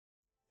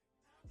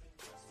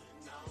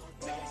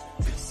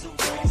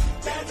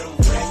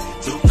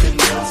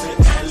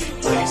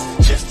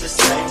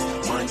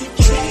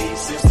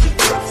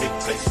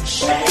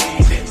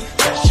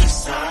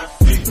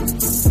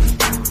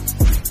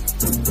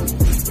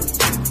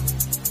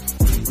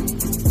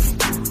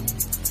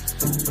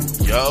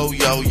Yo,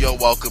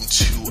 welcome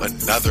to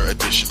another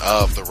edition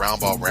of the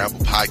Roundball Ramble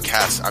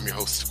podcast. I'm your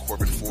host,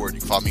 Corban Ford.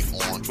 You can follow me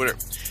on Twitter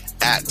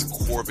at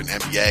Corban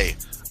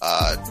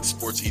NBA.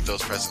 Sports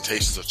Ethos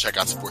presentation, so check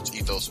out Sports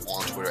Ethos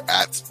on Twitter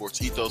at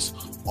Sports Ethos,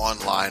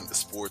 online,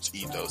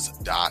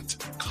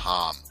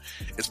 sportsethos.com.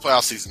 It's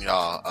playoff season,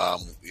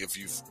 y'all. If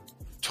you've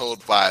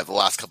told by the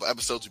last couple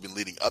episodes, we've been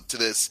leading up to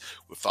this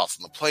with thoughts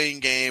on the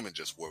playing game and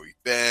just where we've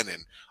been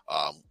and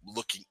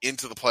looking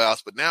into the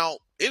playoffs. But now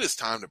it is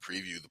time to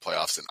preview the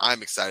playoffs, and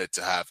I'm excited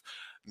to have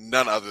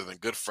none other than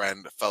good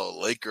friend,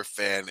 fellow Laker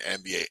fan,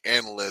 NBA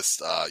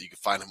analyst. You can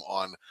find him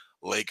on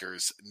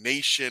Lakers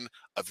Nation.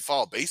 If you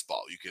follow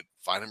baseball, you can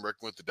find him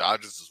working with the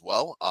Dodgers as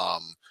well.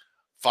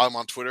 Follow him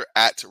on Twitter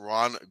at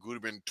Ron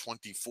Gutterman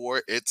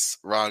 24. It's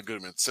Ron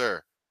Gutterman.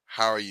 Sir,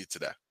 how are you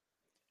today?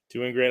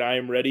 Doing great. I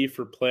am ready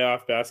for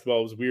playoff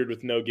basketball. It was weird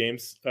with no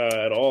games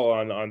at all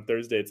on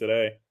Thursday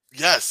today.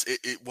 Yes,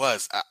 it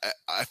was.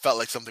 I felt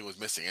like something was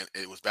missing, and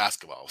it was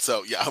basketball.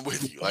 So, yeah, I'm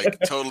with you.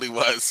 Totally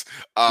was.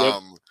 Yep.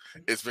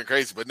 It's been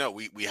crazy. But, no,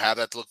 we have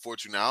that to look forward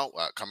to now,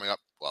 coming up,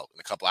 in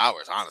a couple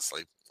hours,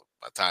 honestly.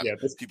 By the time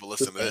people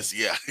listen to this.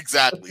 Yeah,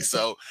 exactly.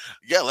 So,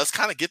 let's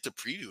kind of get to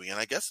previewing. And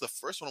I guess the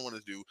first one I want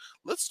to do,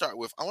 let's start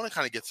with, I want to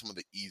kind of get some of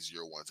the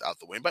easier ones out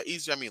the way. And by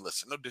easier, I mean,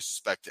 listen, no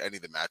disrespect to any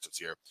of the matchups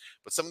here,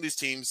 but some of these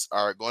teams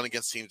are going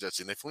against teams that are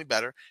significantly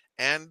better,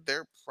 and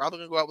they're probably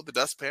going to go out with the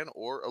dustpan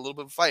or a little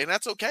bit of a fight. And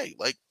that's okay.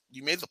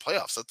 You made the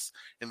playoffs. That's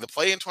in the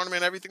play-in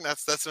tournament and everything.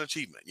 That's an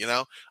achievement, you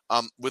know?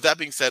 With that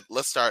being said,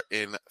 let's start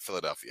in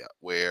Philadelphia,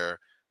 where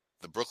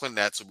the Brooklyn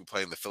Nets will be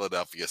playing the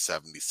Philadelphia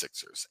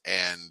 76ers.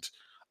 And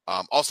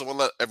also, I want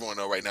to let everyone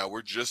know right now,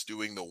 we're just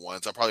doing the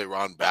ones. I'll probably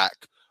Ron back.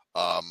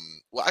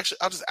 Actually,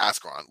 I'll just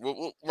ask Ron.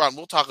 Ron,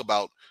 we'll talk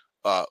about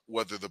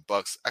whether the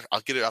Bucks.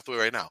 I'll get it out the way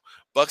right now.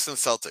 Bucks and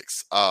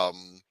Celtics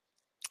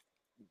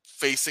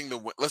facing the.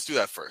 Let's do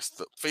that first.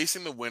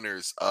 Facing the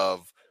winners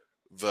of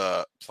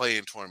the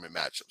play-in tournament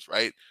matchups,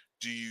 right?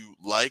 Do you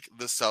like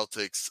the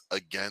Celtics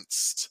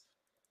against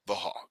the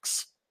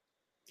Hawks?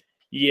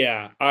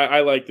 Yeah,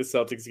 I like the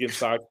Celtics against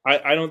the Hawks.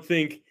 I don't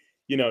think,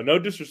 no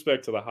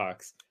disrespect to the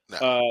Hawks.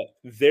 No.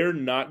 They're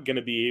not going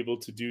to be able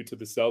to do to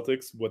the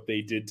Celtics what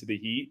they did to the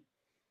Heat,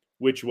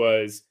 which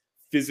was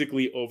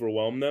physically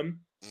overwhelm them.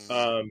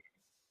 Mm-hmm.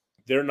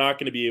 They're not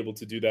going to be able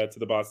to do that to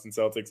the Boston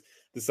Celtics.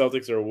 The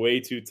Celtics are way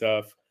too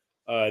tough.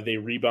 They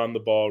rebound the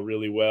ball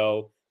really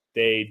well.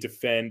 They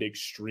defend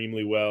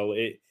extremely well.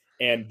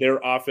 And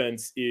their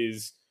offense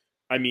is,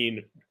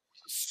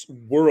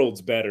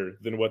 worlds better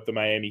than what the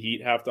Miami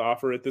Heat have to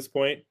offer at this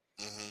point.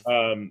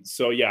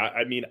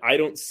 Mm-hmm. I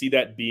don't see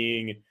that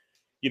being,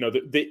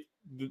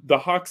 the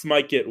Hawks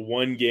might get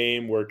one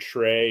game where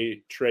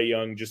Trae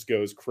Young just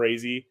goes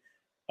crazy.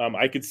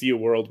 I could see a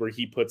world where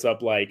he puts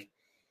up a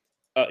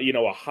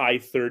high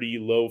 30,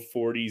 low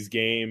 40s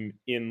game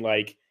in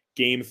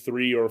game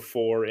 3 or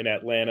 4 in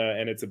Atlanta,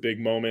 and it's a big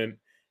moment.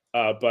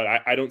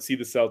 But I don't see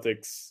the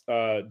Celtics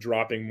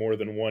dropping more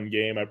than one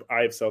game. I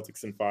have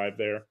Celtics in 5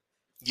 there.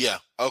 Yeah,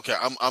 okay.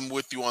 I'm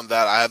with you on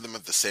that. I have them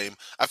at the same.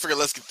 I figured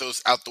let's get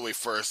those out the way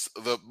first.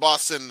 The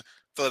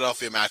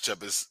Boston-Philadelphia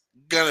matchup it's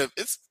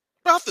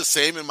about the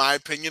same in my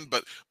opinion,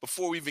 but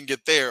before we even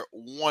get there,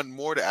 one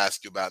more to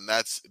ask you about, and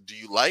that's, do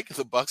you like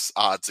the Bucks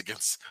odds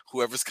against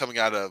whoever's coming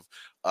out of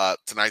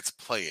tonight's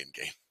play-in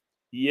game?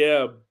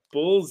 Yeah,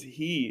 Bulls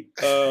Heat.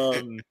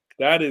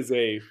 That is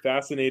a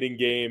fascinating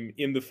game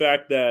in the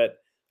fact that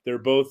they're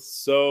both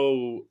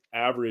so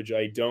average.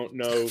 I don't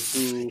know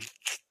who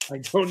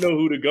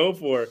to go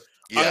for.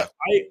 Yeah.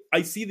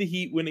 I see the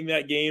Heat winning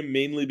that game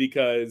mainly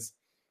because,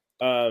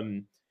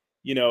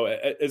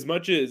 as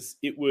much as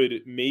it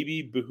would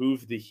maybe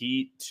behoove the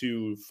Heat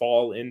to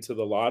fall into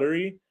the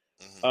lottery,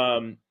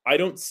 Mm-hmm. I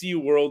don't see a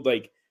world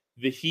like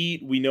the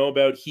Heat. We know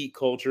about Heat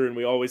culture and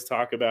we always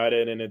talk about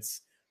it, and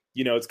it's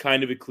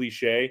kind of a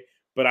cliche,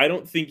 but I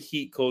don't think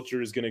Heat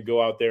culture is going to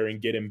go out there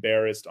and get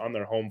embarrassed on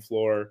their home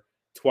floor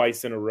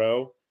twice in a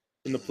row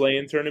in the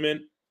play-in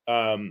tournament.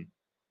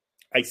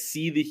 I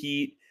see the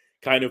Heat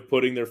kind of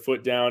putting their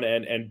foot down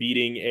and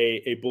beating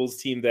a Bulls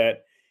team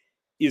that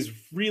is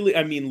really,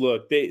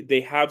 look,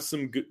 they have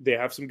some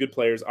good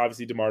players.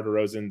 Obviously, DeMar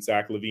DeRozan,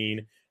 Zach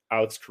LaVine,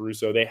 Alex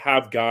Caruso. They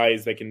have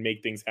guys that can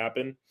make things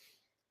happen,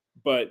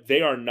 but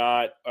they are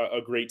not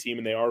a great team,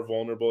 and they are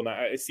vulnerable. And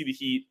I see the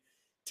Heat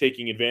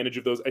taking advantage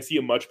of those. I see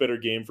a much better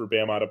game for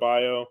Bam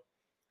Adebayo.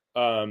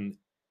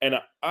 And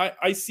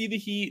I see the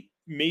Heat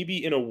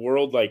maybe in a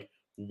world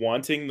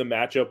wanting the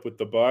matchup with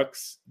the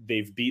Bucks.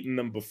 They've beaten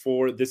them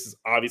before. This is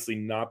obviously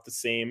not the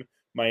same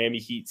Miami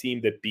Heat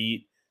team that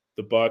beat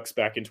the Bucks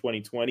back in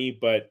 2020,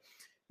 but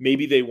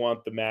maybe they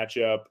want the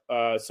matchup.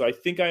 So I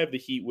think I have the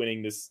Heat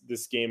winning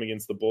this game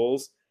against the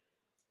Bulls.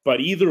 But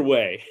either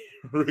way,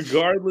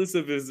 regardless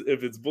if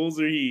it's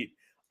Bulls or Heat,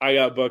 I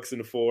got Bucks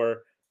in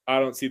 4. I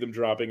don't see them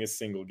dropping a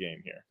single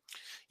game here.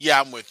 Yeah,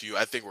 I'm with you.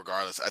 I think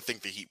regardless, I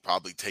think the Heat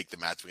probably take the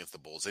match against the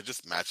Bulls. They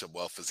just match up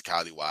well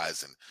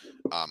physicality-wise, and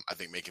I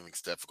think making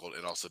things difficult,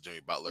 and also Jimmy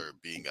Butler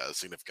being a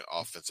significant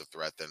offensive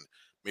threat, then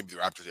maybe the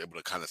Raptors are able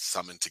to kind of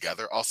summon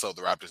together. Also,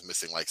 the Raptors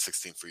missing like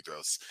 16 free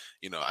throws.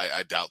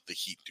 I doubt the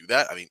Heat do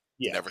that. I mean,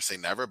 never say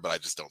never, but I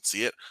just don't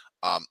see it.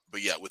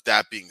 But yeah, with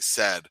that being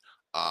said,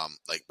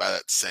 like by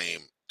that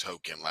same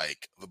token,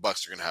 like the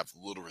Bucks are going to have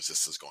little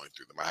resistance going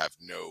through them. I have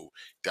no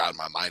doubt in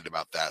my mind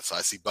about that. So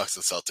I see Bucks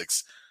and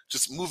Celtics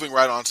just moving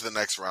right on to the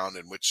next round,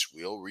 in which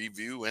we'll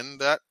review when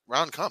that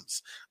round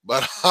comes.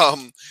 But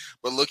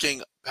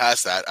looking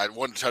past that, I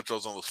wanted to touch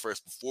on those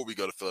first before we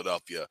go to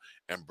Philadelphia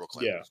and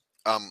Brooklyn.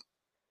 Yeah.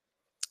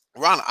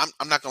 Ron,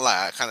 I'm not gonna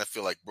lie. I kind of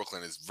feel like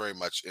Brooklyn is very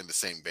much in the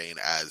same vein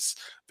as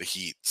the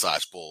Heat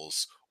 /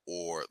 Bulls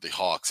or the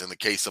Hawks. In the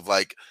case of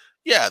like,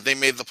 yeah, they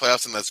made the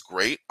playoffs and that's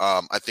great.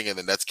 I think in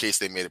the Nets case,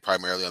 they made it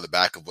primarily on the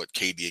back of what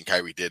KD and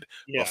Kyrie did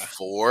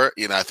before.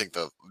 I think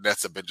the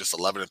Nets have been just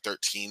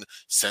 11-13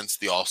 since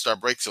the All-Star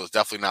break, so it's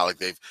definitely not like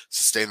they've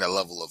sustained that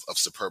level of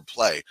superb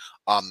play.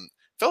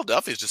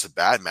 Philadelphia is just a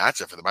bad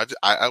matchup for them.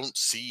 I don't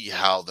see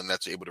how the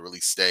Nets are able to really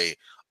stay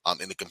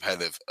in a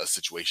competitive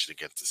situation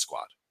against the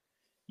squad.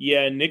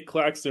 Yeah, Nick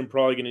Claxton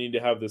probably going to need to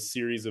have the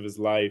series of his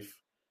life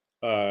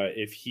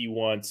if he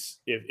wants,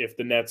 if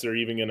the Nets are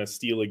even going to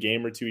steal a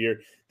game or two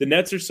here. The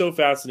Nets are so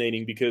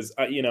fascinating because,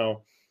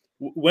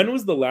 when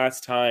was the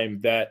last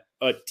time that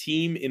a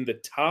team in the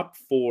top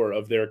 4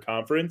 of their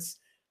conference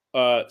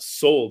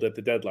sold at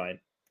the deadline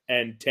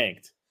and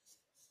tanked?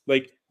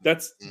 Like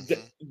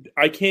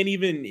I can't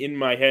even in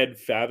my head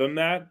fathom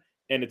that.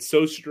 And it's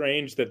so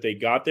strange that they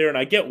got there. And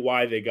I get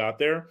why they got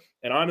there.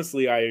 And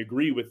honestly, I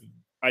agree with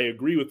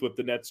what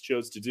the Nets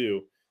chose to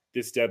do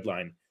this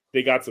deadline.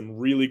 They got some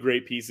really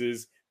great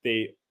pieces.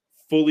 They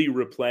fully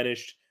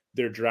replenished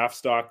their draft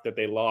stock that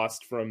they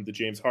lost from the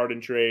James Harden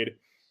trade.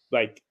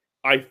 Like,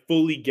 I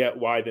fully get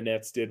why the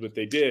Nets did what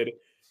they did.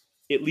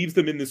 It leaves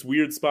them in this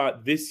weird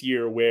spot this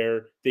year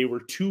where they were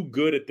too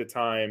good at the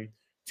time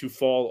to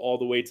fall all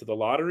the way to the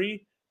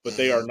lottery, but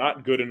they are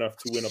not good enough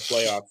to win a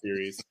playoff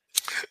series.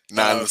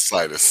 Not in the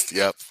slightest.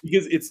 Yep.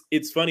 Because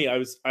it's funny. I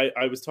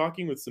was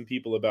talking with some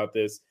people about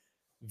this.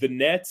 The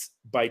Nets,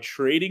 by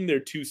trading their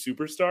 2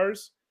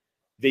 superstars,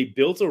 they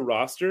built a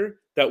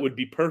roster that would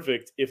be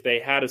perfect if they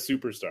had a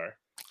superstar.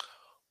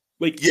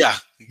 Like,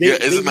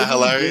 isn't that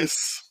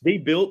hilarious? They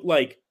built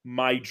like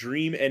my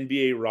dream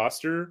NBA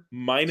roster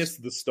minus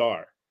the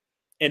star,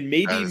 and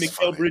maybe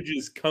Mikal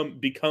Bridges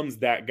becomes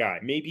that guy.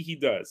 Maybe he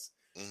does.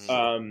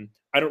 Mm-hmm.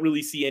 I don't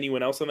really see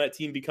anyone else on that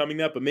team becoming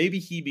that, but maybe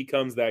he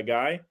becomes that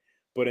guy.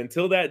 But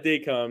until that day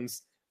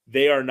comes,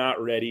 they are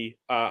not ready.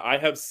 I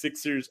have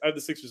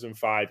the Sixers in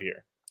 5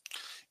 here.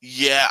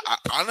 Yeah,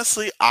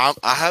 honestly, I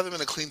have them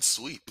in a clean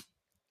sweep.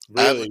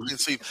 Really? I have a clean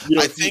sweep.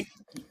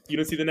 You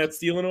don't see the Nets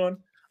stealing one?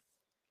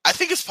 I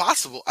think it's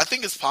possible.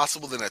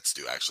 The Nets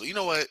do, actually. You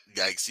know what?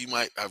 Yikes, you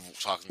might have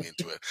talked me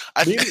into it.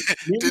 I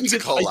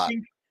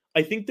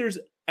think there's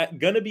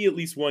going to be at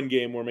least one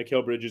game where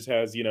Mikal Bridges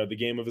has, the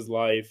game of his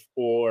life,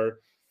 or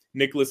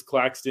Nicholas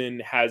Claxton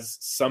has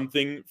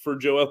something for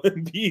Joel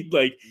Embiid.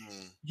 Like,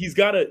 he's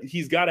got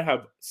to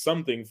have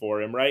something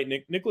for him, right?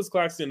 Nicholas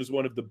Claxton is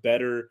one of the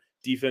better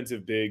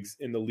defensive bigs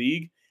in the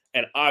league,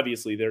 and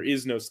obviously there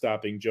is no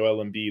stopping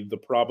Joel Embiid, the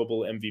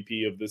probable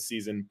MVP of this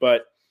season.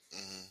 But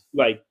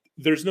like,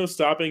 there's no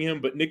stopping him.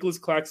 But Nicholas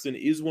Claxton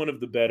is one of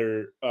the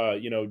better,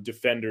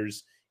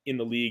 defenders in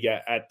the league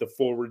at the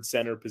forward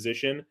center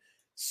position.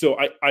 So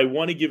I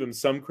want to give him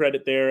some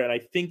credit there, and I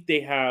think they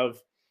have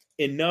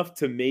enough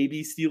to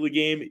maybe steal a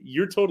game.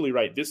 You're totally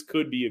right. This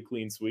could be a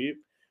clean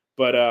sweep,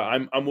 but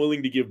I'm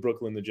willing to give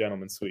Brooklyn the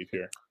gentleman's sweep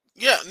here.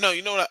 Yeah, no,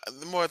 you know what?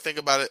 The more I think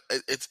about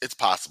it, it's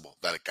possible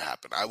that it could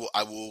happen.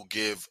 I will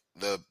give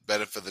the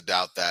benefit of the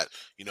doubt that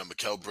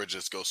Mikal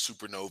Bridges goes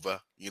supernova.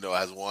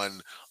 Has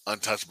one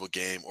untouchable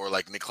game, or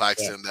like Nick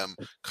Claxton and them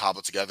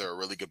cobble together a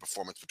really good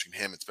performance between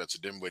him and Spencer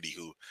Dinwiddie,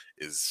 who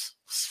is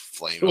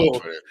flamed on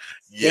Twitter.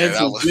 Yeah,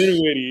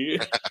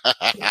 Dinwiddie.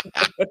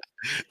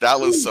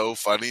 That was so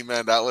funny,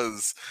 man. That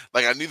was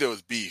like, I knew there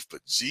was beef,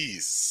 but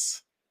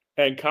geez.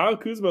 And Kyle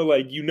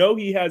Kuzma,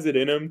 he has it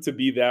in him to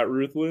be that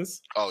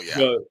ruthless. Oh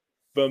yeah.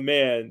 But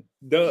man,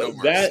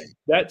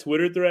 that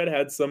Twitter thread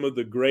had some of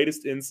the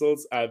greatest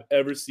insults I've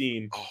ever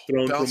seen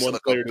thrown from one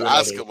player to another.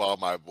 Basketball,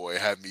 my boy,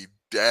 had me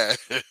dead.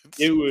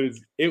 It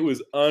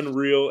was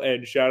unreal.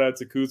 And shout out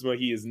to Kuzma.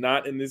 He is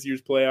not in this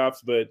year's playoffs,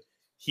 but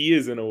he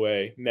is in a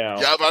way now.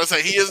 Yeah, I'm about to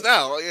say he is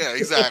now. Yeah,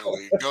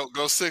 exactly.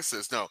 go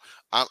Sixers. No,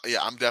 I'm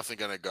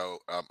definitely gonna go.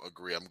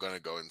 Agree. I'm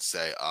gonna go and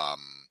say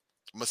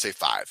I'm going to say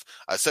 5.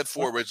 I said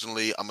 4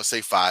 originally. I'm going to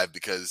say 5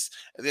 because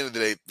at the end of the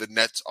day, the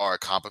Nets are a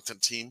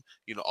competent team.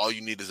 All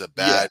you need is a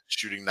bad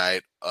shooting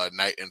night, a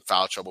night in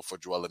foul trouble for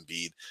Joel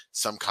Embiid,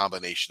 some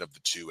combination of the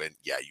two, and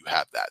you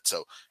have that.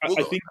 So I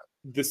think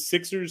the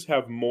Sixers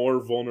have more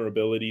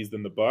vulnerabilities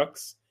than the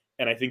Bucks,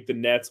 and I think the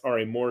Nets are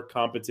a more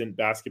competent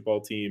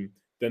basketball team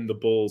than the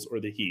Bulls or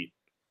the Heat.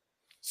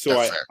 So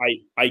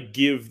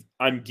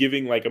I'm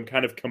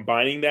kind of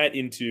combining that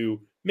into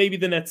maybe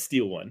the Nets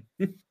steal one.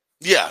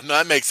 Yeah, no,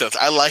 that makes sense.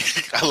 I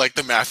like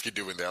the math you're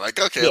doing there. Like,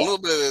 okay, a little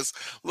bit of this,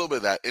 a little bit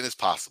of that, and it's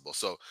possible.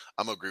 So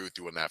I'm gonna agree with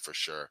you on that for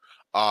sure.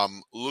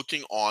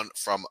 Looking on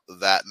from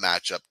that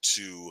matchup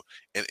to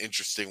an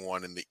interesting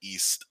one in the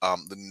East,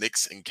 the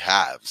Knicks and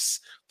Cavs,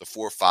 the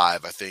 4-5. I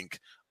think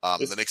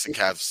the Knicks and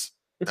Cavs.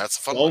 That's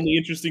a the fun one. only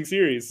interesting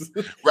series.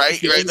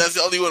 Right. That's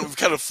the only one. We've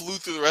kind of flew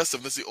through the rest of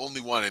them. This is the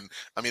only one. And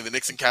I mean, the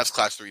Knicks and Cavs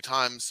clashed 3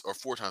 times, or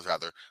 4 times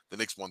rather. The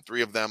Knicks won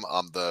 3 of them.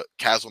 The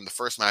Cavs won the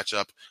first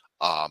matchup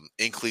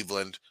in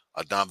Cleveland.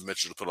 Donovan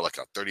Mitchell to put like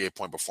a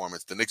 38-point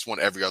performance. The Knicks won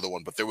every other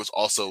one, but there was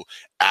also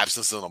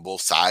absences on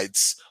both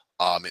sides.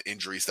 And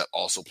injuries that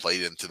also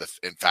played into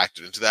and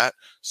factored into that.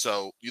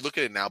 So you look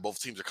at it now,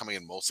 both teams are coming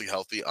in mostly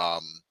healthy.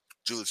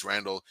 Julius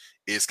Randle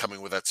is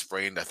coming with that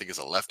sprain. I think is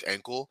a left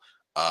ankle.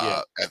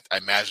 Yeah. I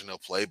imagine he'll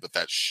play, but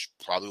that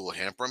probably will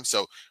hamper him.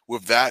 So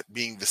with that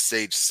being the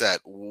stage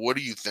set, what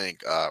do you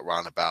think,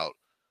 Ron, about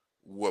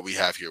what we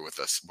have here with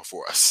us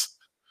before us?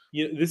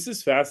 This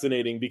is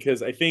fascinating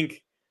because I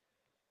think,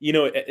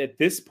 at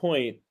this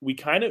point, we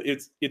kind of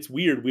it's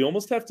weird. We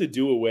almost have to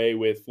do away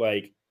with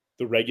like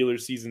the regular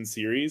season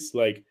series,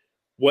 like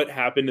what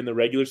happened in the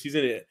regular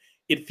season.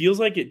 It feels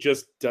like it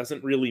just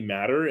doesn't really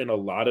matter in a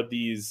lot of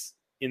these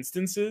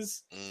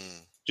instances,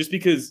 just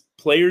because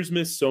players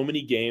miss so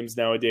many games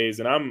nowadays.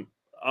 And I'm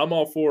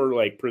all for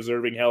like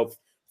preserving health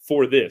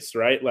for this,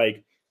 right?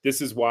 Like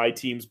this is why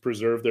teams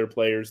preserve their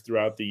players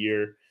throughout the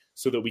year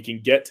so that we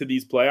can get to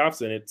these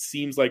playoffs. And it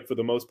seems like for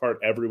the most part,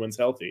 everyone's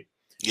healthy.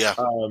 Yeah.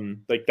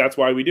 Like that's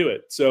why we do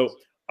it. So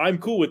I'm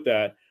cool with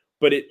that.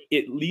 But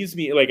it leaves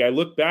me like I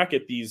look back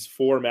at these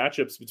 4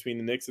 matchups between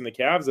the Knicks and the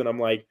Cavs, and I'm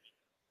like,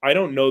 I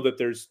don't know that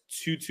there's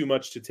too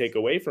much to take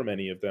away from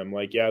any of them.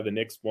 Like, yeah, the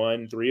Knicks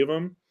won 3 of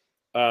them,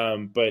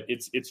 but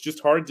it's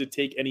just hard to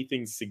take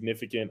anything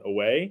significant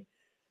away.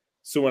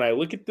 So when I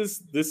look at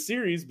this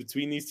series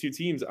between these 2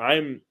 teams,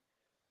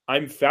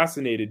 I'm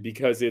fascinated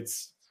because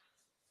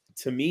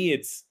to me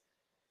it's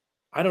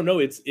I don't know,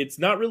 it's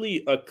not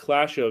really a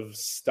clash of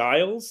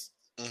styles,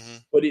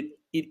 but it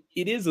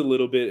is a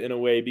little bit in a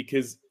way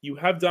because you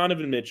have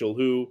Donovan Mitchell,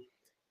 who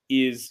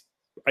is,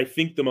 I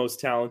think, the most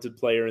talented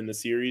player in the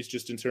series,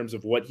 just in terms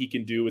of what he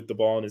can do with the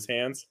ball in his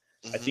hands.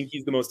 I think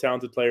he's the most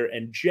talented player.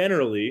 And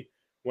generally,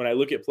 when I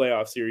look at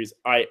playoff series,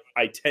 I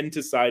tend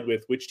to side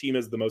with which team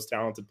is the most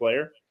talented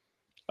player.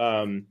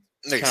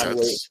 Makes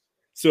sense.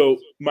 So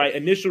my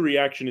initial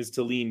reaction is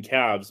to lean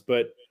Cavs,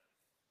 but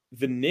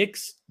the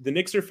Knicks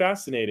are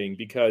fascinating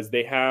because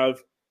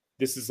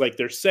this is like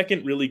their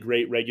second really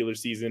great regular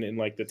season in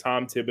like the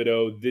Tom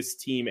Thibodeau, this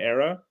team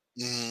era.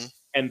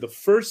 And the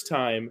first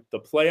time the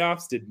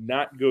playoffs did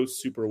not go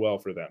super well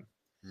for them.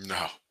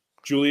 No.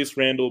 Julius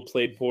Randle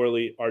played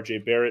poorly.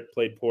 RJ Barrett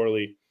played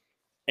poorly.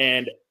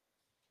 And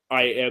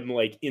I am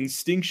like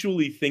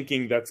instinctually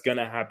thinking that's going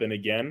to happen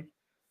again.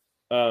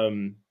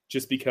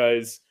 Just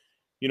because,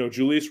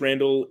 Julius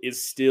Randle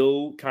is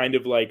still kind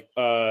of like,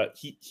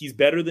 he's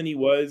better than he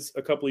was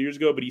a couple of years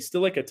ago, but he's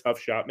still like a tough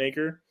shot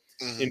maker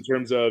in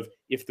terms of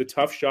if the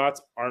tough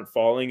shots aren't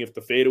falling, if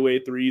the fadeaway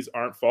threes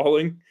aren't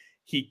falling,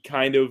 he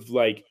kind of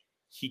like,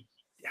 he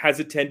has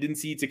a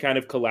tendency to kind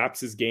of collapse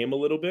his game a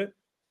little bit.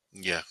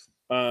 Yeah.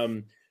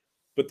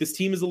 But this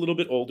team is a little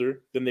bit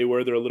older than they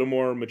were. They're a little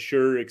more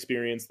mature,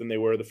 experienced than they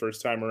were the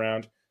first time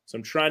around. So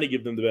I'm trying to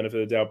give them the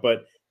benefit of the doubt.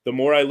 But the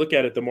more I look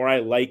at it, the more I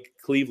like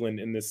Cleveland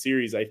in this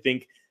series. I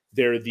think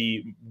they're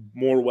the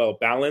more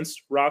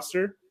well-balanced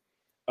roster.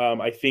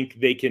 I think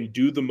they can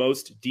do the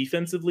most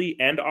defensively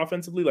and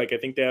offensively. Like I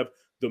think they have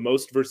the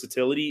most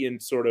versatility in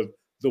sort of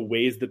the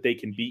ways that they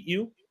can beat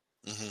you.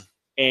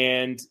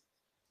 And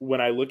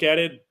when I look at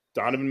it,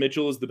 Donovan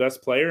Mitchell is the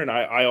best player, and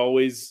I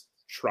always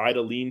try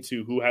to lean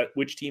to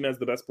which team has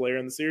the best player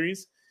in the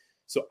series.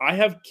 So I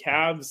have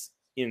Cavs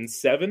in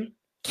 7.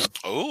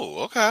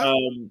 Oh, okay.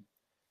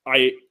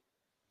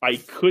 I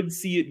could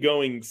see it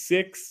going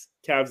 6,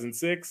 Cavs in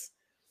 6,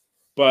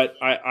 but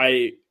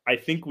I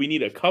think we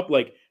need a couple,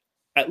 like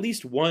at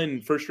least one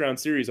first round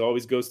series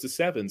always goes to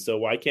 7. So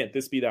why can't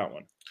this be that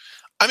one?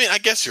 I mean, I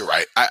guess you're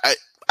right. I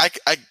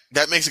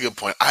that makes a good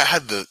point. I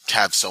had the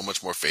Cavs so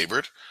much more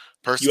favored.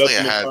 Personally,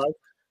 I had 5?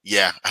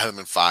 Yeah, I had them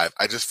in 5.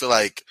 I just feel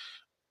like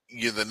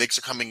the Knicks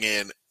are coming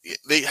in.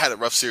 They had a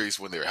rough series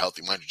when they were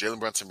healthy. Mind you, Jalen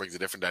Brunson brings a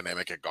different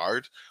dynamic at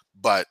guard,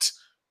 but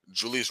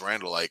Julius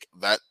Randle, like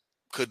that,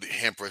 could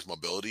hamper his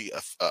mobility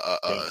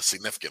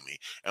significantly.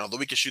 And although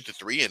he can shoot the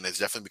 3 and has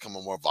definitely become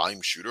a more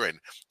volume shooter, and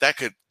that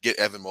could get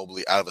Evan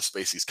Mobley out of a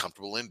space he's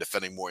comfortable in,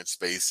 defending more in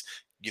space,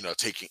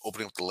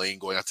 opening up the lane,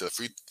 going out to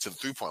the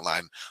 3-point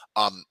line.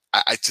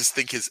 I just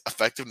think his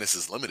effectiveness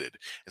is limited.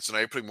 And so now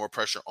you're putting more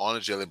pressure on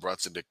Jalen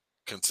Brunson to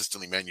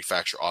consistently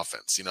manufacture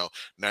offense. Now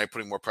you're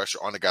putting more pressure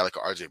on a guy like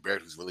RJ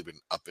Barrett, who's really been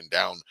up and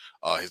down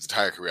his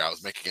entire career. I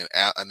was making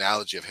an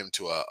analogy of him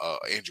to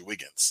Andrew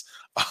Wiggins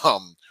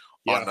on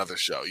another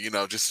show,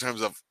 just in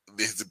terms of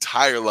his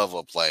entire level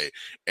of play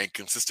and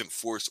consistent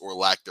force or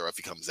lack thereof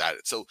he comes at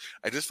it. So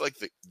I just feel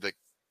like the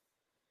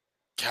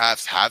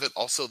Cavs have it.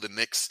 Also, the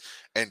Knicks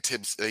and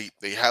Tibbs,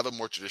 they have a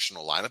more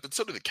traditional lineup, and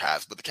so do the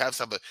Cavs, but the Cavs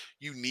have a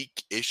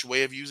unique-ish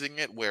way of using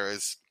it,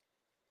 whereas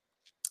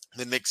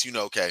the Knicks,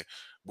 okay,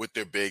 with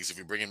their bigs, if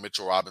you bring in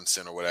Mitchell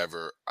Robinson or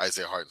whatever,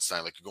 Isaiah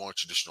Hartenstein, like you're going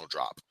traditional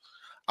drop.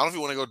 I don't know if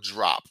you want to go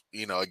drop,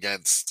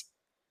 against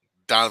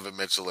Donovan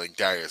Mitchell and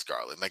Darius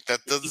Garland. Like,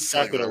 that doesn't He's seem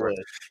not like going the to right.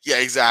 win. Yeah,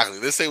 exactly.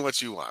 This ain't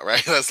what you want,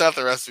 right? That's not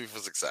the recipe for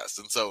success.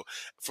 And so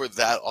for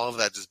that, all of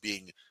that just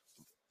being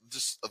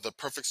just the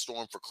perfect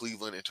storm for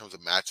Cleveland in terms of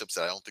matchups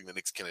that I don't think the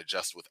Knicks can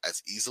adjust with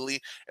as easily,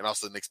 and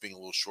also the Knicks being a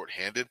little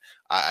shorthanded,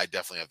 I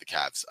definitely have the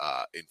Cavs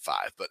in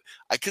 5. But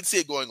I could see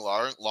it going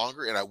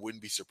longer, and I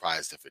wouldn't be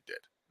surprised if it did.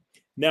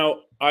 Now,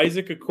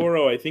 Isaac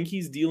Okoro, I think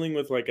he's dealing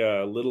with like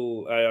a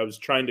little. I was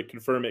trying to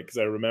confirm it because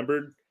I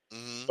remembered,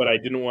 but I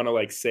didn't want to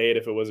like say it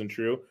if it wasn't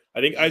true.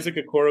 I think Isaac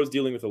Okoro is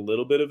dealing with a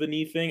little bit of a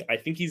knee thing. I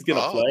think he's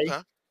going to play.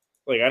 Okay.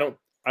 Like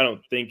I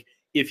don't think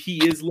if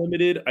he is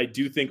limited, I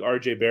do think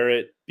RJ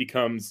Barrett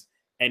becomes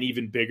an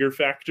even bigger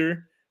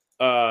factor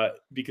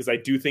because I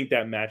do think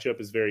that matchup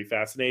is very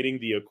fascinating,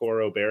 the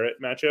Okoro Barrett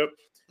matchup.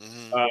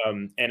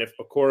 And if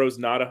Okoro's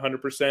not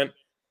 100%,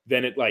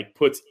 then it like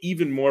puts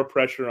even more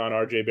pressure on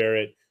RJ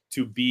Barrett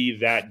to be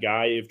that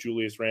guy if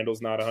Julius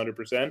Randle's not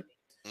 100%.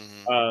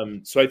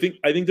 So I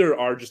think there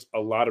are just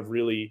a lot of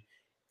really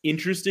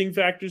interesting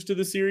factors to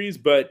the series,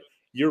 but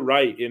you're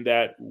right in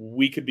that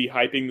we could be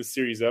hyping the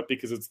series up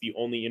because it's the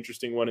only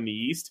interesting one in the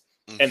East,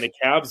 and the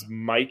Cavs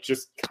might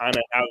just kind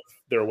of have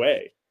their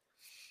way.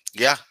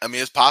 Yeah, I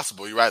mean, it's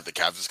possible. You're right. The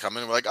Cavs is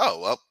coming. We're like, oh,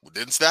 well,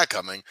 didn't see that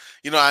coming.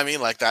 You know what I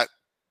mean? Like that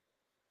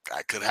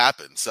could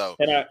happen. So,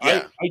 And yeah.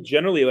 I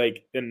generally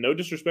like, and no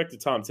disrespect to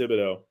Tom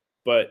Thibodeau,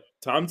 but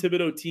Tom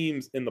Thibodeau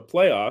teams in the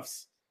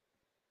playoffs,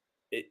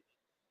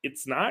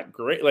 it's not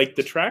great. Like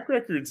the track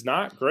record's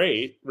not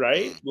great,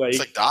 right? It's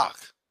like Doc.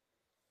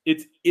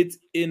 It's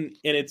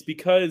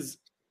because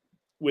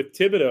with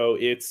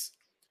Thibodeau, it's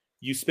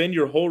you spend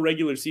your whole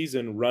regular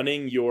season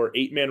running your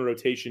 8-man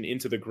rotation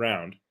into the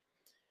ground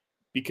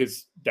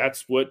because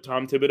that's what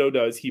Tom Thibodeau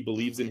does. He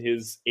believes in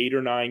his 8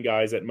 or 9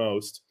 guys at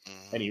most,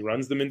 and he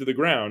runs them into the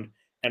ground.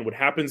 And what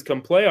happens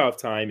come playoff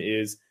time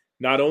is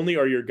not only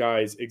are your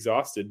guys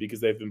exhausted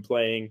because they've been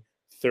playing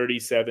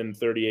 37,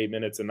 38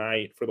 minutes a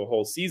night for the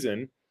whole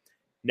season,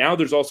 now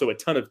there's also a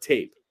ton of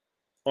tape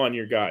on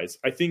your guys.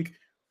 I think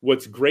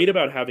what's great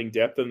about having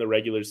depth in the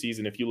regular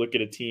season, if you look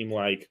at a team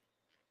like,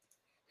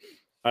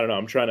 I don't know,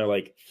 I'm trying to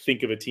like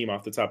think of a team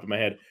off the top of my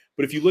head,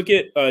 but if you look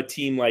at a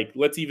team like,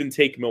 let's even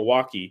take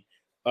Milwaukee,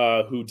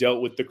 who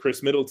dealt with the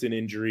Chris Middleton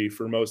injury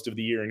for most of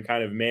the year and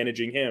kind of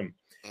managing him.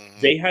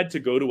 They had to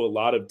go to a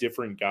lot of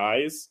different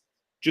guys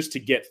just to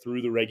get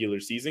through the regular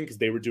season because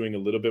they were doing a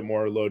little bit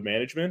more load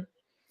management.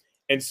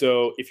 And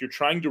so if you're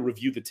trying to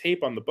review the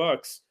tape on the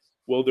Bucks,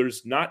 well,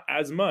 there's not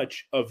as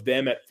much of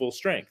them at full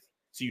strength.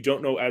 So you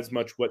don't know as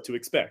much what to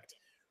expect.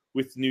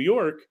 With New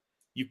York,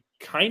 you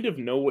kind of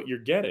know what you're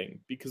getting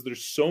because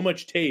there's so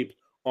much tape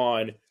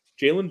on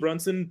Jalen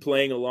Brunson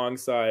playing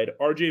alongside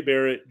RJ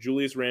Barrett,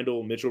 Julius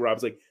Randle, Mitchell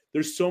Robinson. Like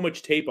there's so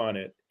much tape on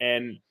it.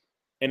 And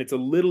it's a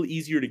little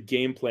easier to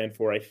game plan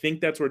for. I think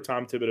that's where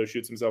Tom Thibodeau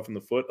shoots himself in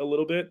the foot a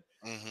little bit.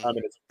 And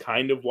it's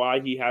kind of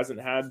why he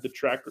hasn't had the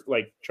track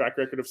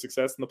record of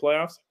success in the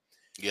playoffs.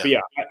 Yeah. But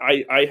yeah,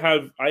 I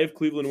have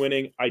Cleveland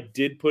winning. I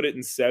did put it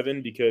in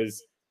 7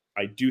 because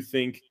I do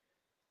think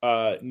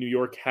New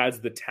York has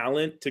the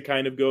talent to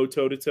kind of go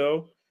toe to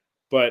toe,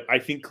 but I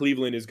think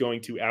Cleveland is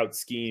going to out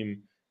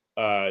scheme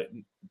the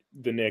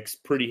Knicks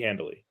pretty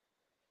handily.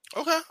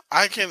 Okay,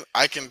 I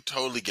can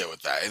totally get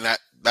with that, and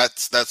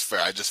that's fair.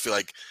 I just feel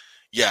like,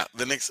 yeah,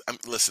 the Knicks.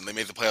 Listen, they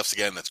made the playoffs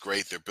again. That's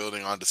great. They're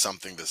building onto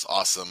something that's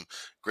awesome.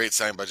 Great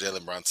sign by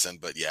Jalen Brunson,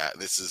 but yeah,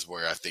 this is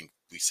where I think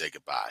we say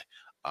goodbye.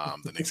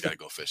 The Knicks got to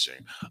go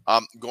fishing.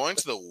 Going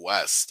to the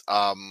West.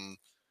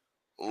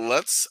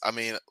 Let's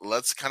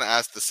kind of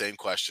ask the same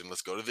question.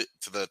 Let's go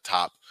to the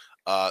top.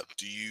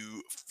 Do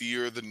you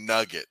fear the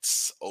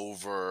Nuggets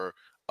over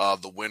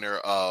the winner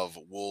of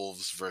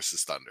Wolves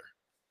versus Thunder?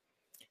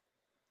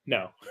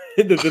 No,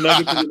 the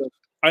Nuggets.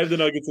 I have the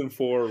Nuggets in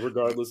 4,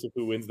 regardless of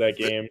who wins that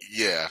game.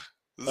 Yeah,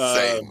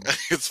 same.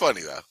 It's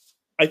funny though.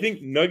 I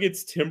think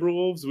Nuggets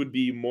Timberwolves would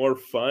be more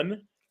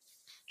fun,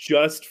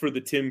 just for the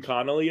Tim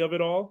Connolly of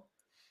it all.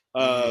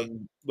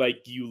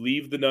 Like you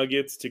leave the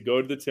Nuggets to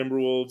go to the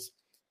Timberwolves.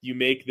 You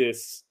make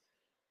this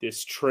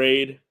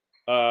trade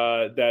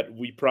that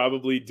we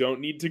probably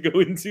don't need to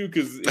go into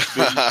because it's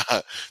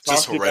been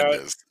just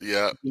horrendous.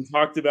 Yeah, been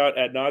talked about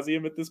ad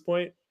nauseum at this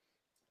point.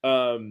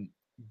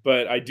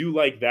 But I do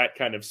like that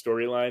kind of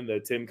storyline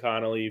that Tim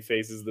Connolly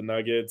faces the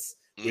Nuggets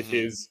with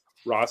his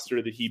roster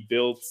that he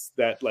built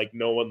that like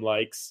no one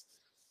likes.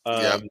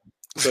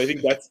 So I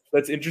think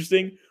that's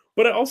interesting.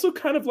 But I also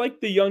kind of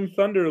like the young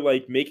Thunder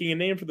like making a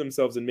name for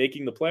themselves and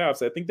making the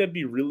playoffs. I think that'd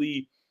be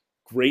really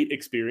great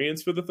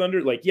experience for the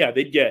Thunder. Like, yeah,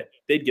 they'd get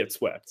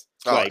swept.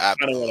 Oh, like,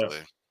 absolutely.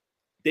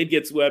 They'd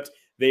get swept.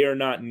 They are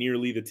not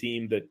nearly the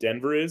team that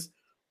Denver is.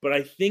 But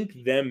I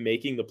think them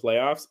making the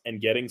playoffs and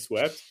getting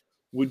swept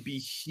would be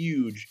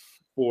huge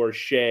for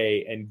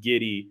Shea and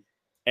Giddey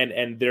and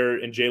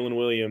Jalen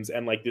Williams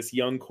and like this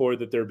young core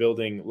that they're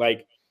building.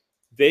 Like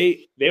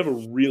they have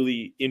a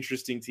really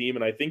interesting team.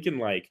 And I think in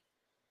like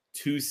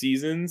 2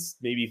 seasons,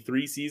 maybe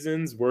 3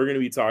 seasons, we're going to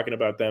be talking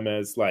about them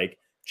as like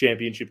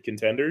championship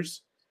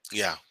contenders.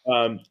 Yeah.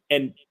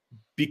 And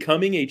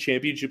becoming a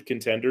championship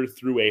contender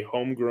through a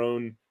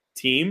homegrown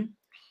team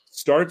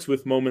starts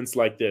with moments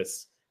like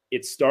this.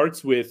 It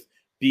starts with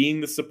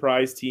being the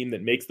surprise team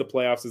that makes the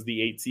playoffs as the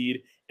 8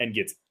 seed and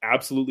gets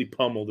absolutely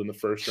pummeled in the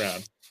first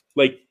round.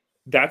 Like,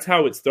 that's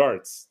how it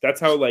starts. That's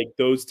how, like,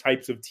 those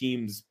types of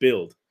teams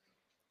build.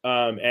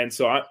 And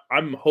so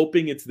I'm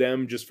hoping it's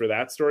them just for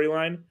that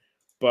storyline.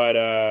 But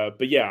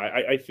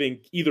yeah, I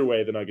think either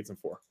way, the Nuggets in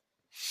 4.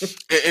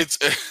 It's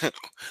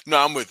no,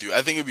 I'm with you.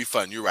 I think it'd be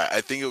fun. You're right. I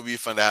think it would be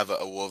fun to have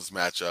a Wolves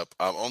matchup.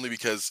 Only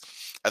because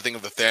I think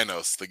of the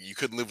Thanos, like you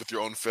couldn't live with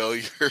your own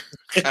failure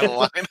kind of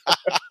line.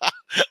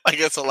 Like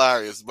it's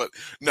hilarious, but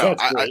no,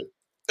 I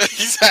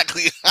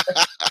exactly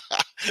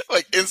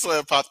like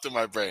instantly popped in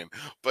my brain.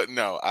 But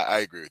no, I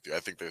agree with you. I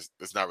think there's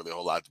not really a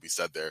whole lot to be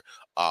said there.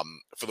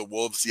 For the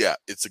Wolves, yeah,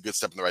 it's a good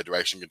step in the right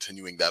direction.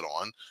 Continuing that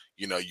on,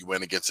 you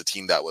went against a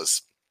team that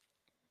was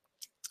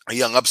a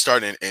young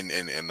upstart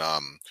in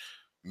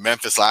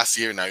Memphis last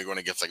year. Now you're going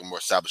against like a more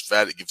established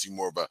vet. It gives you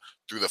more of a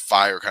through the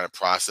fire kind of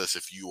process.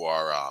 If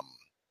you're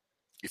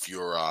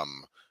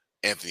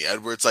Anthony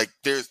Edwards, like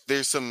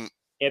there's some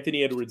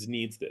Anthony Edwards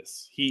needs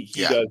this. He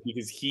yeah. does,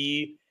 because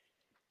he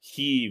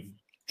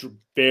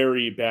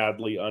very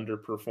badly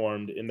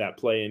underperformed in that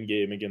play-in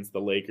game against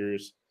the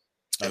Lakers.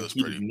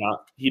 He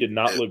did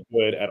not look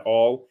good at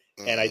all.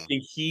 And I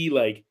think he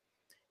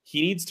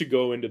needs to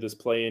go into this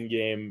play-in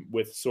game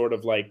with sort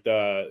of like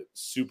the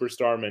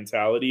superstar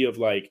mentality of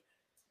like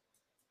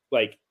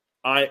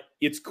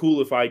it's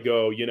cool if I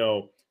go,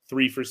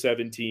 3 for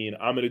 17.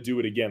 I'm going to do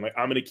it again. Like,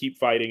 I'm going to keep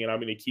fighting and I'm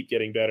going to keep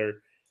getting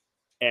better.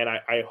 And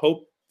I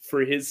hope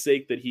for his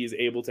sake that he is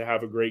able to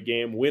have a great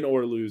game, win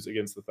or lose,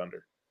 against the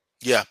Thunder.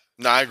 Yeah,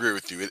 no, I agree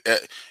with you.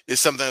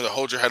 It's something to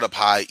hold your head up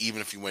high,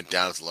 even if you went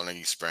down. It's a learning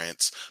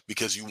experience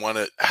because you want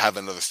to have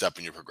another step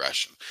in your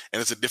progression.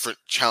 And it's a different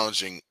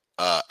challenging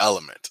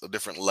element, a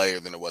different layer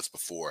than it was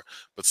before,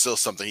 but still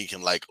something he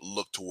can like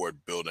look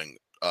toward building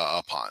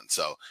upon.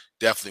 So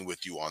definitely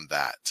with you on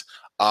that.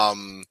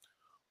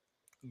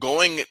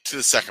 Going to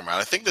the second round,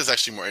 I think that's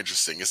actually more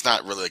interesting. It's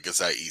not really like it's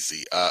that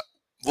easy.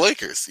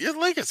 Lakers. You're the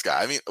Lakers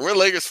guy. I mean, we're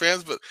Lakers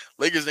fans, but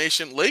Lakers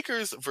Nation,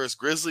 Lakers versus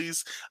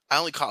Grizzlies. I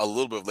only caught a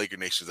little bit of Laker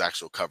Nation's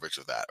actual coverage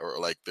of that, or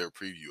like their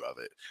preview of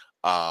it.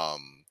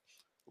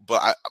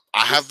 But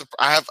I have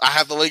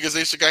the Lakers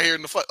Nation guy here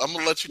in the front. I'm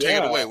gonna let you take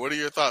it away. What are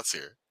your thoughts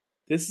here?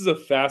 This is a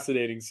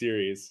fascinating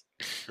series.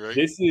 Right?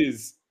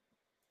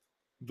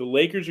 The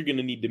Lakers are going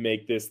to need to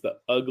make this the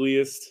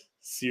ugliest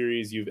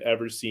series you've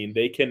ever seen.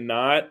 They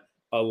cannot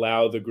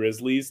allow the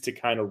Grizzlies to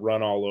kind of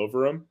run all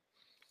over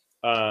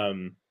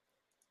them.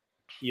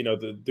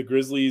 The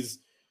Grizzlies,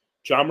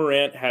 Ja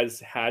Morant has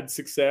had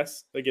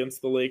success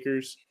against the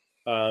Lakers.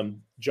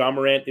 Ja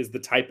Morant is the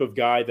type of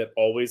guy that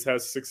always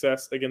has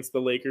success against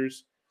the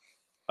Lakers.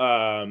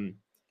 And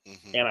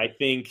I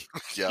think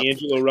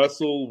D'Angelo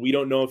Russell, we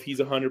don't know if he's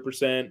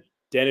 100%.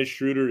 Dennis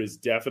Schroeder is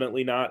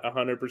definitely not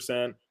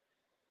 100%.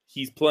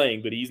 He's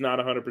playing, but he's not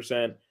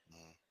 100%.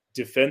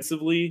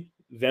 Defensively,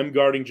 them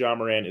guarding Ja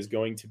Morant is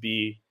going to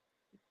be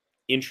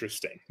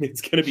interesting.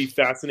 It's going to be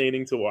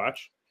fascinating to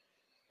watch.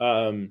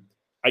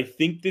 I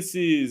think this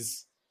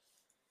is,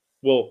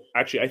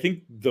 I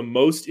think the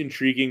most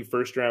intriguing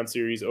first round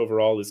series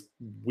overall is,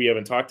 we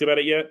haven't talked about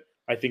it yet.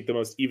 I think the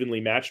most evenly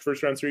matched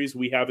first round series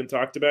we haven't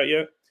talked about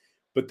yet,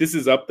 but this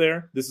is up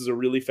there. This is a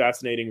really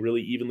fascinating,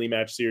 really evenly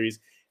matched series.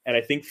 And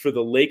I think for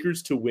the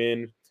Lakers to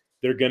win,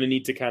 they're going to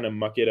need to kind of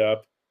muck it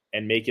up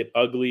and make it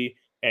ugly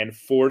and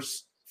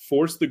force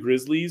the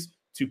Grizzlies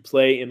to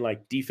play in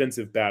like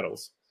defensive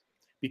battles.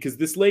 Because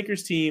this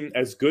Lakers team,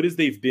 as good as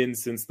they've been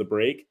since the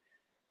break,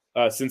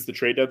 since the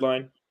trade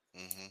deadline,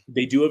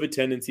 they do have a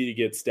tendency to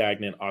get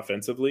stagnant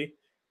offensively.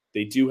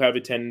 They do have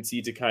a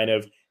tendency to kind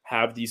of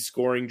have these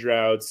scoring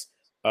droughts,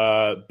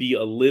 be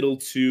a little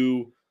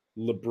too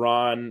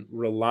LeBron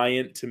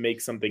reliant to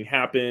make something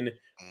happen.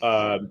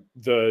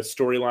 The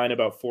storyline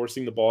about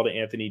forcing the ball to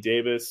Anthony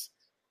Davis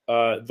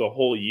the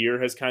whole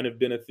year has kind of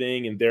been a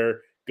thing, and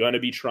they're going to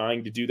be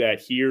trying to do that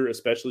here,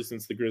 especially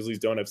since the Grizzlies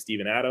don't have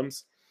Steven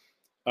Adams.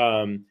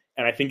 And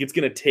I think it's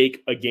going to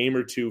take a game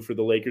or two for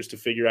the Lakers to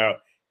figure out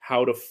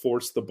how to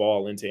force the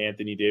ball into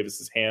Anthony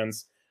Davis's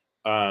hands,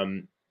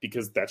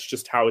 because that's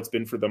just how it's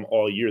been for them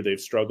all year. They've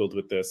struggled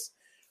with this.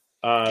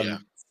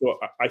 So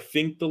I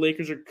think the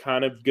Lakers are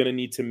kind of going to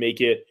need to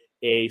make it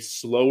a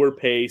slower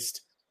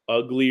paced,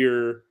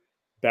 uglier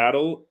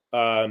battle.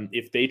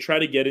 If they try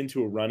to get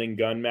into a run and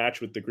gun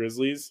match with the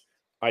Grizzlies,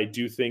 I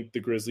do think the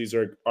Grizzlies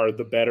are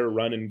the better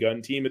run and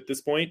gun team at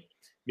this point,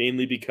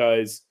 mainly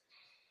because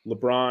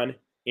LeBron,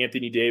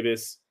 Anthony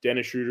Davis,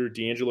 Dennis Schroeder,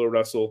 D'Angelo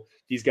Russell,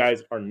 these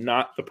guys are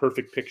not the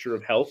perfect picture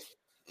of health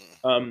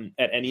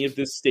at any of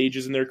these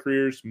stages in their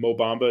careers. Mo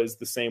Bamba is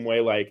the same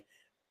way. Like,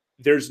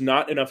 there's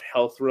not enough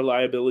health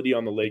reliability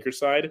on the Lakers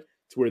side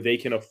to where they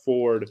can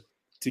afford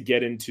to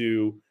get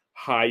into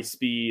high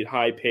speed,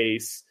 high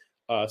pace,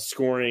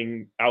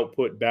 scoring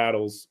output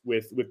battles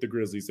with the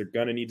Grizzlies. They're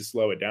going to need to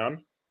slow it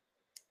down.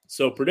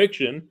 So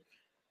prediction,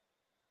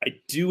 I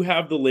do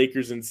have the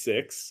Lakers in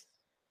 6.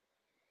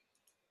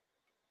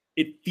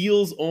 it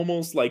feels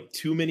almost like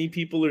too many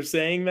people are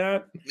saying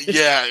that.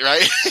 Yeah,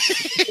 right.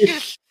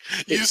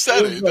 You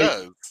said it. It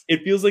does.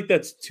 It feels like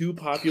that's too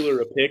popular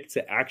a pick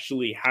to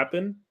actually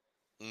happen.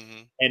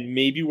 Mm-hmm. And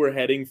maybe we're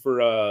heading for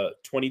a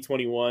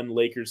 2021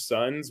 Lakers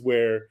Suns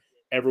where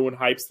everyone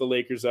hypes the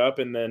Lakers up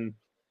and then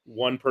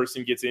one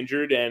person gets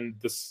injured and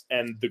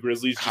the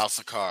Grizzlies House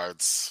of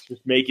Cards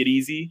just make it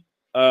easy.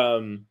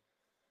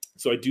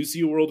 So I do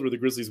see a world where the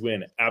Grizzlies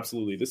win.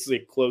 Absolutely. This is a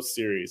close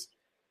series.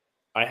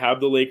 I have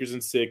the Lakers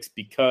in 6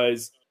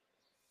 because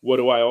what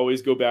do I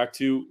always go back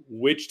to?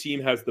 Which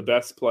team has the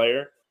best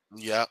player?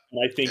 Yeah.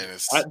 And I think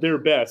at their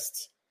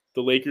best,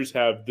 the Lakers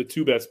have the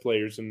 2 best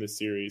players in this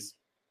series.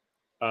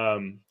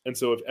 And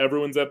so if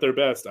everyone's at their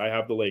best, I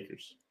have the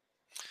Lakers.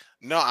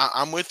 No,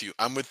 I'm with you.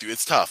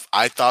 It's tough.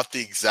 I thought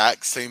the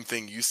exact same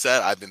thing you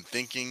said. I've been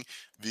thinking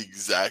the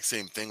exact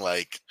same thing.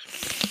 Like,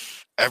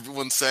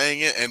 everyone's saying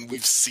it, and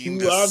we've seen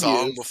this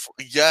song before.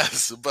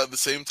 Yes, but at the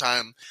same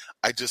time,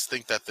 I just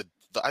think that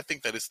I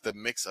think that it's the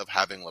mix of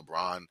having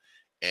LeBron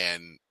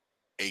and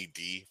AD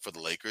for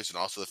the Lakers, and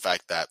also the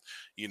fact that,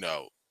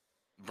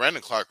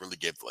 Brandon Clark really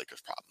gave the Lakers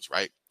problems,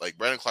 right? Like,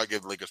 Brandon Clark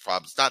gave the Lakers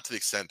problems, not to the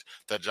extent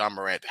that John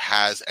Morant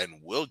has and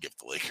will give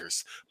the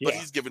Lakers, but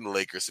he's given the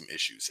Lakers some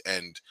issues,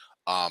 and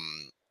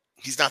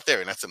he's not there,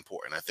 and that's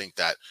important. I think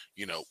that,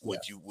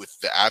 with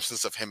the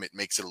absence of him, it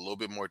makes it a little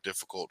bit more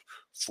difficult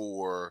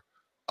for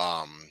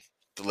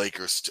the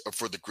Lakers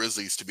for the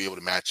Grizzlies to be able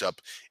to match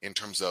up in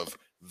terms of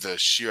the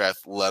sheer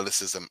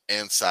athleticism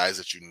and size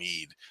that you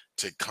need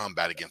to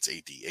combat against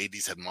AD.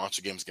 AD's had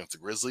monster games against the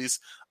Grizzlies.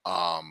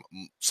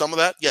 Some of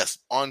that, yes,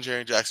 on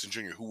Jaren Jackson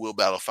Jr., who will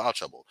battle foul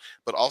trouble.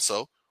 But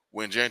also,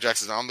 when Jaren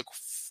Jackson's on the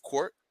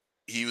court,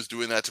 he was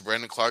doing that to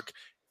Brandon Clark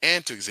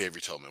and to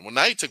Xavier Tillman. Well,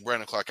 now he took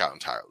Brandon Clark out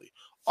entirely.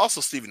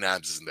 Also, Steven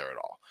Adams isn't there at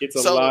all. It's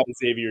a lot of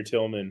Xavier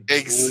Tillman.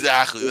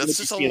 Exactly. That's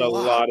just a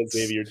lot of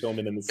Xavier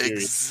Tillman in the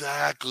series.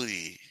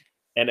 Exactly.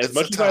 And as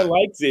much as I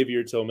like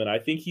Xavier Tillman, I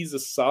think he's a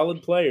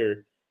solid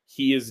player.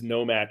 He is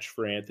no match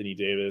for Anthony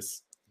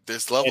Davis.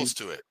 There's levels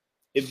to it.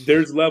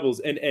 There's levels.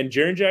 And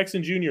Jaren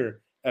Jackson Jr.,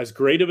 as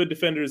great of a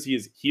defender as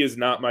he is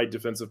not my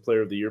defensive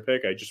player of the year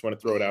pick. I just want to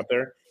throw it out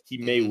there. He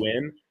may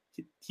win.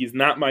 He's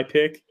not my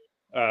pick.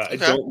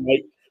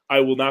 I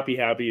will not be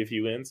happy if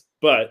he wins,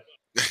 but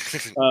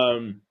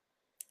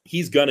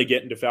he's gonna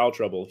get into foul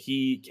trouble.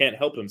 He can't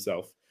help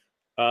himself.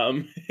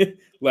 As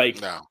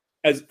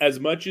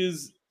much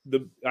as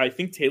I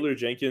think Taylor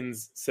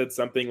Jenkins said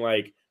something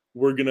like,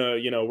 we're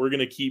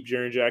gonna keep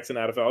Jaren Jackson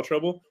out of foul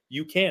trouble.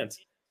 You can't.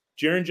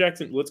 Jaren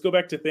Jackson, let's go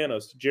back to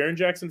Thanos. Jaren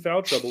Jackson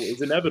foul trouble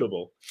is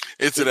inevitable.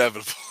 It's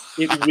inevitable.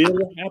 It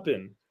will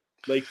happen.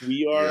 Like,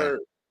 we are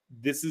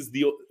this is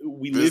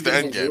we live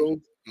in a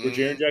world where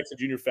Jaren Jackson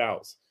Jr.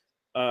 fouls.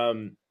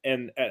 And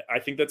I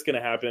think that's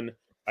gonna happen.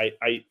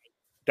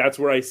 That's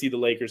where I see the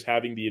Lakers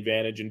having the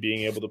advantage and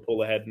being able to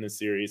pull ahead in this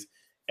series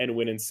and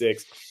win in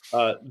 6.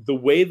 The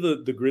way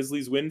the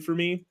Grizzlies win for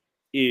me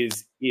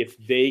is if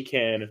they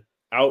can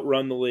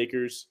outrun the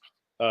Lakers.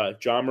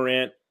 John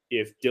Morant,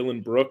 if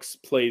Dylan Brooks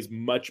plays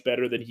much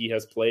better than he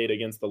has played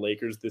against the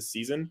Lakers this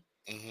season.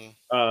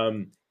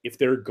 If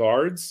their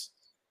guards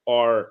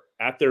are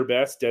at their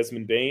best,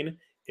 Desmond Bane,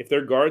 if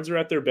their guards are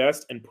at their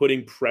best and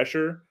putting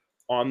pressure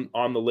on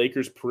the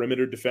Lakers'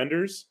 perimeter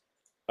defenders,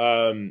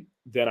 then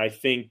I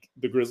think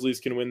the Grizzlies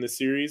can win this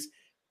series.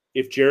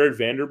 If Jared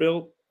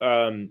Vanderbilt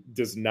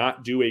does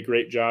not do a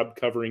great job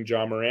covering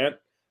John Morant,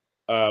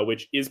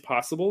 which is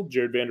possible.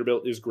 Jared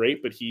Vanderbilt is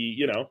great, but he's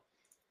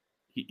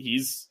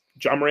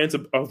John Morant's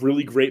a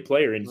really great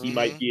player, and he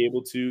might be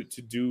able to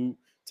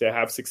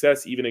have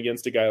success even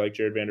against a guy like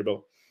Jared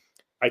Vanderbilt.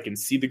 I can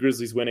see the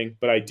Grizzlies winning,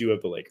 but I do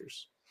have the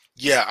Lakers.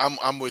 Yeah,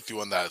 I'm with you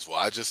on that as well.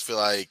 I just feel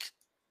like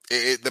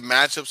the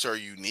matchups are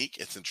unique.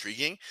 It's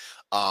intriguing.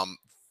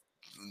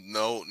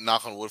 No,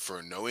 knock on wood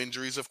for no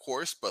injuries, of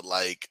course, but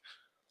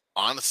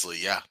honestly,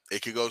 yeah,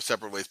 it could go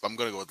separate ways, but I'm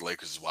going to go with the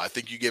Lakers as well. I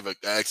think you gave an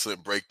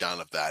excellent breakdown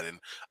of that,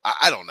 and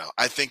I don't know.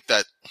 I think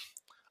that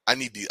I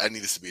need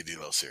this to be a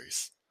D'Lo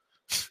series.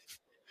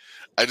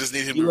 I just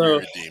need him to be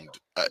redeemed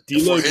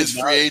for his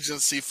free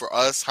agency for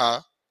us,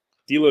 huh?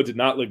 D'Lo did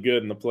not look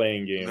good in the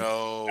playing game.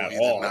 No, he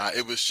did not.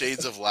 It was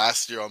shades of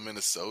last year on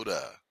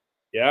Minnesota.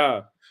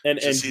 Yeah, and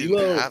he D'Lo,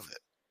 didn't have it.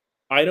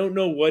 I don't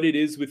know what it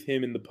is with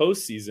him in the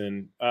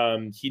postseason.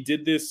 He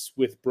did this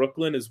with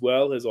Brooklyn as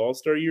well, his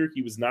All-Star year.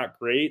 He was not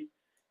great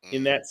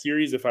in that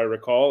series, if I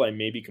recall. I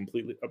may be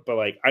completely, but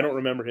I don't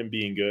remember him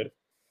being good.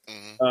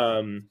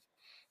 And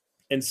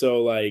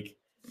so I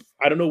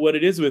don't know what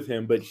it is with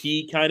him, but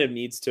he kind of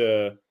needs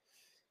to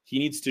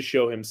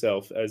show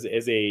himself as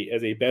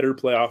a better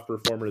playoff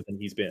performer than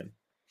he's been.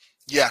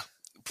 Yeah,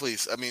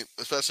 please. I mean,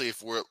 especially if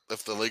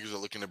the Lakers are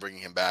looking to bring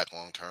him back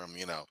long term,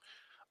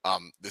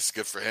 this is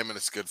good for him and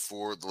it's good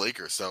for the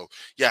Lakers. So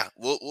yeah,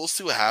 we'll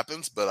see what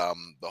happens, but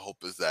the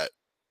hope is that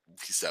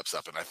he steps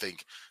up, and I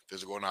think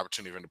there's a golden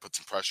opportunity for him to put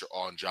some pressure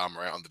on John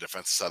Morant on the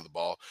defensive side of the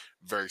ball,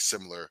 very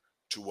similar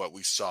to what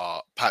we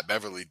saw Pat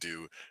Beverly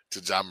do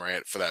to John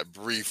Morant for that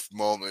brief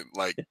moment,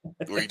 where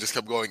he just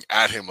kept going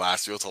at him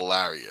last year. It was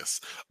hilarious.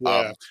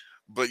 Yeah.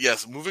 But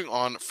yes, moving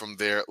on from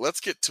there, let's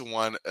get to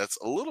one that's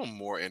a little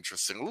more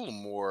interesting, a little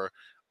more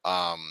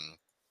a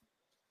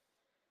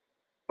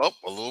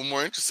little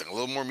more interesting, a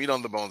little more meat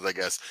on the bones, I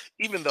guess.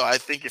 Even though I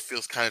think it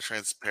feels kind of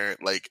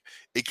transparent, like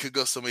it could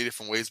go so many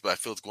different ways, but I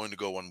feel it's going to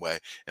go one way,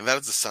 and that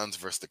is the Suns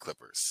versus the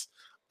Clippers.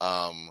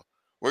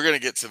 We're gonna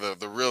get to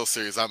the real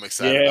series I'm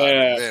excited about in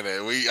a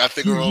minute. I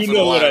think we're all for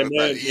the what I line with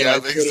that. meant. Yeah,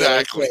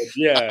 exactly.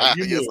 Yeah,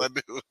 you Yes, knew. I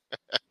do.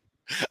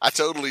 I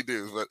totally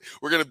do, but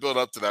we're gonna build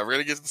up to that. We're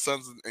gonna get to the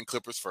Suns and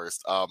Clippers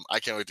first. I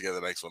can't wait to get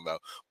the next one though.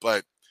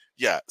 But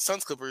yeah,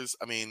 Suns Clippers.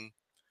 I mean,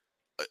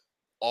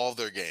 all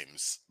their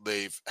games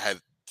they've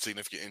had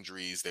significant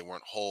injuries. They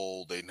weren't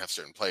whole. They didn't have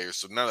certain players,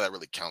 so none of that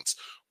really counts.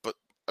 But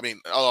I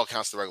mean, it all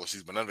counts to the regular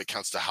season, but none of it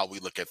counts to how we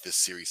look at this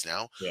series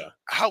now. Yeah.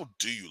 How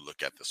do you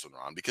look at this one,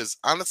 Ron? Because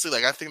honestly,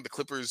 like I think the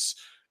Clippers,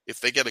 if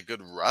they get a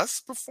good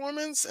Russ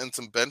performance and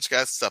some bench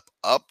guys step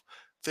up,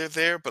 they're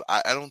there. But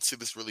I don't see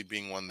this really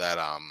being one that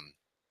I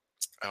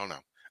don't know.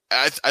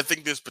 I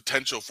think there's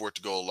potential for it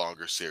to go a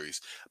longer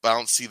series, but I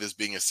don't see this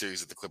being a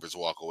series that the Clippers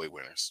walk away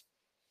winners.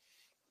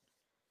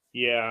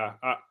 Yeah,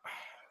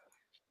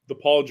 the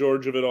Paul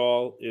George of it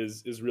all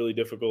is really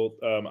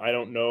difficult. I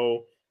don't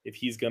know if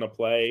he's going to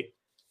play.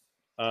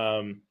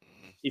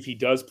 If he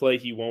does play,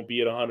 he won't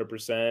be at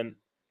 100%.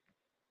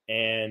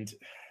 And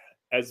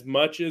as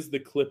much as the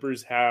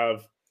Clippers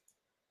have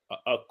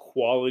a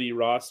quality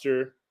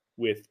roster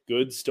with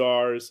good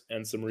stars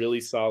and some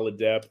really solid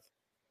depth,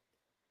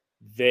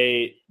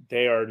 they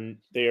are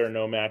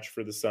no match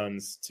for the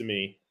Suns to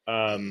me.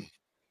 I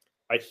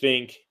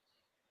think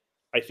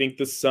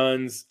the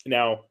Suns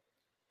now.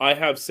 I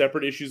have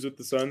separate issues with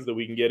the Suns that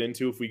we can get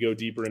into if we go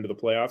deeper into the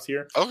playoffs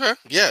here. Okay,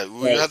 yeah,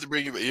 we have to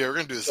bring you. Yeah, we're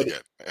gonna do this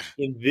again.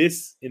 in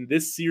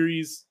this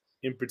series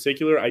in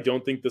particular, I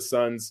don't think the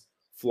Suns'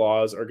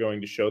 flaws are going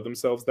to show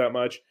themselves that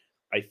much.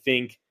 I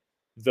think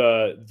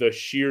the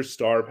sheer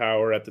star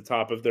power at the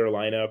top of their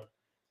lineup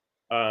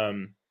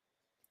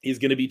is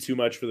going to be too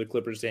much for the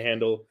Clippers to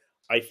handle.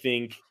 I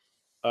think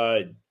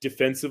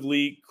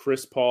defensively,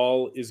 Chris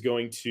Paul is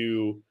going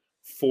to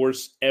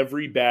force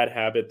every bad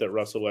habit that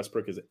Russell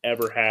Westbrook has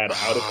ever had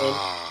out of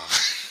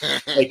him.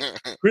 Like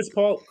Chris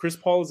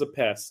Paul is a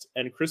pest,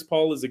 and Chris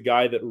Paul is a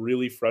guy that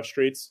really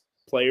frustrates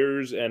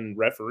players and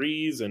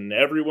referees and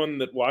everyone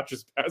that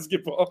watches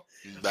basketball.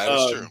 That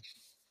is true.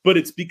 But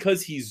it's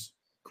because he's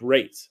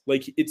great.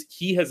 Like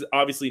he has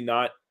obviously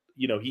not,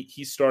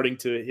 he's starting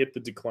to hit the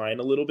decline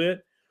a little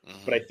bit,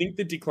 but I think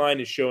the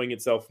decline is showing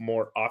itself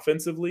more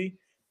offensively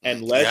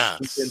and less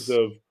in terms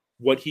of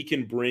what he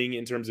can bring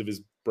in terms of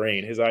his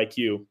brain, his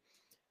IQ.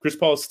 Chris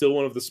Paul is still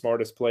one of the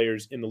smartest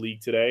players in the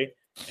league today,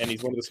 and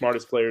he's one of the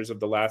smartest players of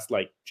the last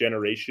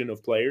generation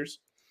of players.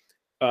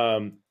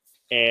 And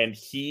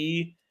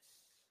he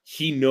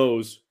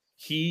knows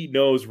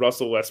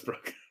Russell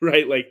Westbrook,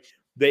 right? Like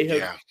they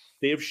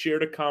have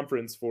shared a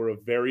conference for a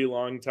very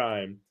long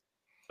time.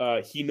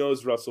 He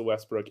knows Russell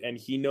Westbrook, and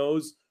he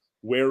knows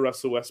where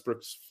Russell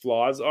Westbrook's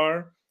flaws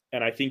are,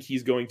 and I think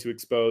he's going to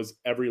expose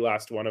every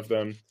last one of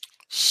them.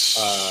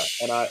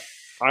 And I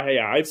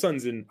have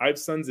Suns in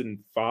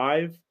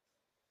 5,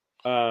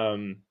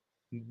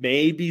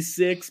 maybe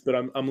 6, but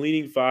I'm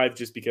leaning 5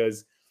 just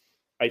because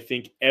I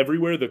think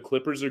everywhere the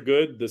Clippers are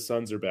good, the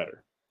Suns are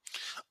better.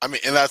 I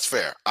mean, and that's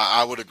fair.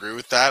 I would agree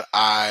with that.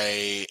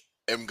 I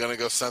am going to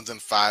go Suns in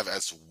 5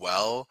 as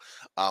well.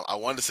 I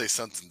wanted to say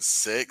Suns in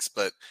 6,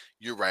 but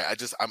you're right.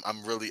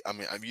 I'm really,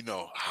 you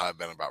know how I've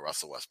been about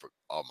Russell Westbrook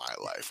all my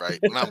life, right?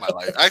 Not my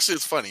life. Actually,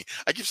 it's funny.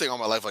 I keep saying all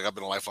my life like I've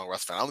been a lifelong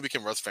Russ fan. I only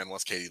became a Russ fan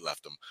once KD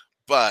left him.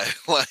 But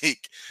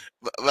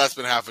that's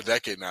been half a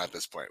decade now at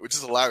this point, which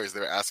is hilarious.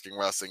 They were asking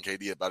Russ and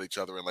KD about each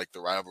other and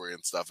the rivalry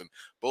and stuff, and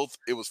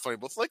it was funny.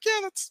 Both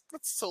that's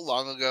so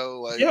long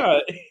ago.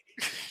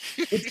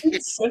 It's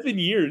been 7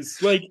 years.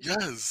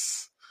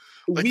 Yes,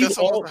 we've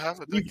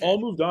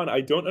all moved on.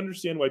 I don't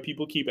understand why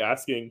people keep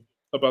asking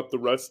about the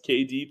Russ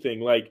KD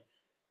thing.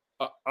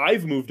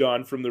 I've moved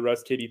on from the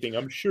Russ KD thing.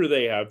 I'm sure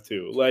they have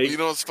too.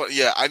 It's funny.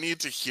 Yeah, I need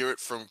to hear it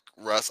from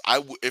Russ.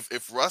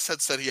 If Russ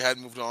had said he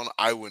hadn't moved on,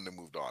 I wouldn't have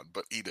moved on,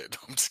 but he did.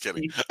 I'm just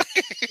kidding.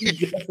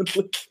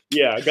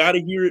 I got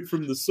to hear it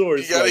from the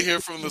source. You got to hear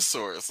from the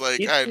source.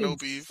 I know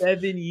beef.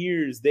 7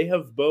 years. They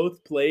have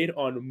both played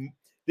on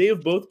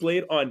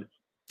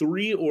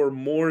 3 or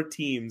more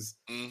teams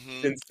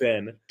since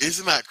then.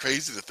 Isn't that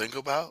crazy to think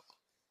about?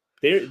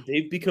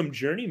 They've become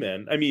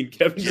journeymen. I mean,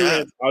 Kevin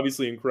Durant's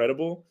obviously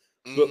incredible.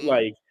 But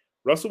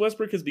Russell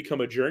Westbrook has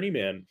become a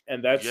journeyman,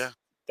 and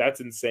that's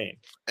insane.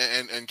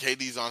 And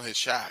KD's on his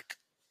Shaq.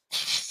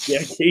 Yeah,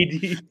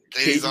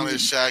 KD's on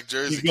his Shaq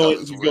jersey.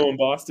 He's going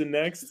Boston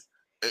next.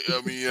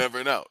 I mean, you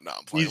never know. No,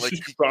 I'm playing. He's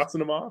just crossing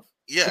them off.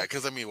 Yeah,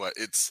 because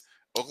it's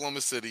Oklahoma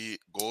City,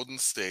 Golden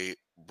State,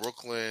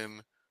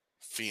 Brooklyn,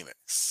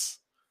 Phoenix.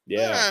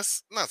 Yeah,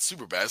 that's not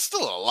super bad. It's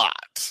still a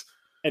lot.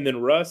 And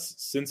then Russ,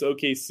 since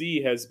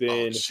OKC, has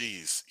been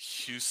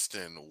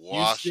Houston,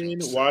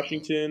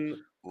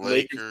 Washington,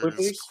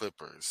 Lakers,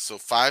 Clippers. So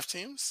 5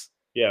 teams?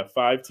 Yeah,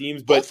 5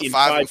 teams, but in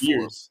 5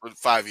 years.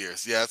 5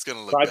 years. Yeah, it's going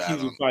to look 5 bad. 5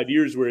 teams in 5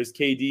 years, whereas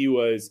KD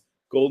was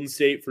Golden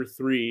State for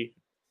 3.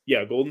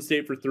 Yeah, Golden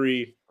State for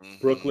 3,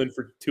 Brooklyn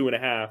for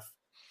 2.5.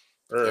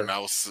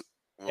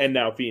 And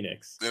now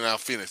Phoenix. And now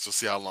Phoenix. We'll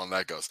see how long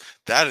that goes.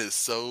 That is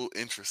so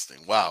interesting.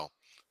 Wow.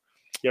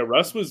 Yeah,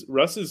 Russ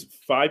is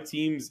 5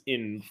 teams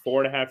in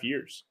 4.5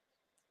 years.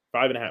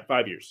 5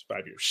 years.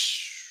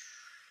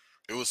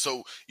 It was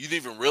so you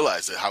didn't even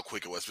realize it how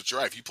quick it was. But you're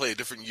right. If you play a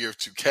different year of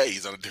 2K,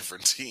 he's on a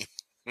different team.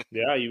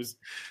 Yeah, he was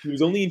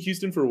only in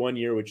Houston for 1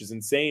 year, which is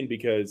insane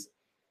because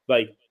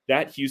like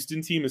that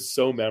Houston team is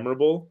so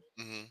memorable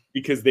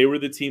because they were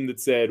the team that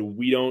said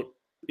we don't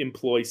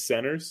employ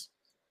centers.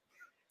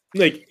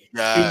 Like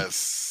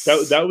yes,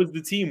 that was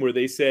the team where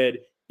they said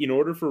in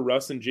order for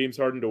Russ and James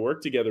Harden to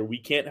work together, we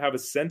can't have a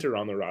center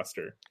on the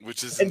roster,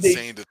 which is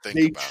insane to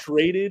think about. They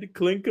traded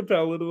Clint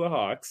Capella to the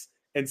Hawks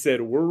and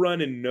said, we're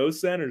running no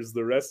centers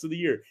the rest of the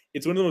year.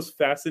 It's one of the most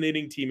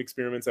fascinating team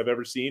experiments I've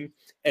ever seen,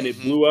 and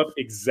it blew up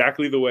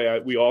exactly the way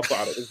we all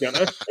thought it was going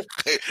to.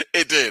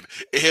 It did.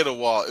 It hit a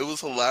wall. It was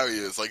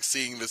hilarious, like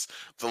seeing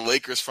the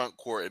Lakers front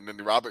court and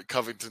then Robert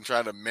Covington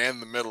trying to man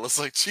the middle. It's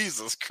like,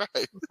 Jesus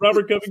Christ.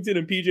 Robert Covington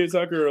and P.J.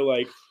 Tucker are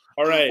like,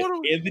 all right,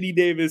 Anthony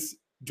Davis,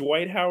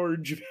 Dwight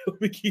Howard, JaVale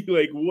McGee,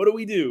 like, what do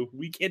we do?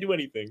 We can't do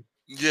anything.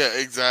 Yeah,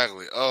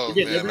 exactly. Oh,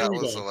 man, that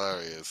was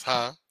hilarious.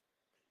 Huh?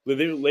 The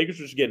Lakers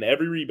were just getting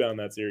every rebound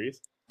that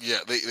series. Yeah,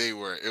 they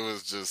were. It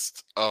was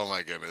just, oh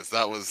my goodness,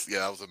 that was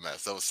a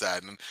mess. That was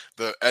sad, and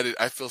the edit,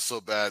 I feel so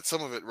bad.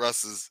 Some of it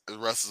Russ's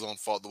own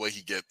fault, the way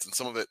he gets, and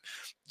some of it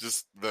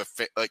just I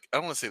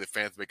don't want to say the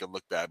fans make him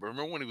look bad, but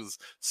remember when he was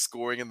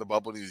scoring in the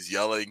bubble and he was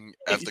yelling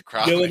at the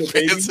crowd, and the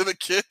fans and the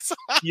kids,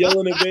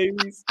 yelling at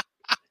babies,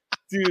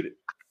 dude.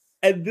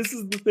 And this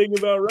is the thing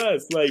about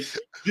Russ, like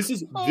this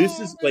is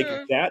like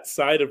that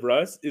side of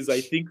Russ is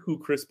I think who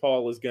Chris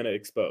Paul is going to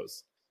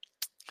expose.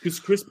 Because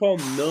Chris Paul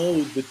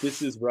knows that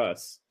this is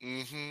Russ.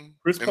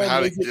 Chris Paul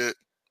knows it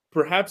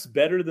perhaps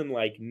better than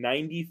like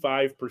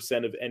 95%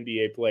 of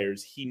NBA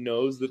players. He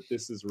knows that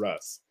this is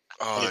Russ.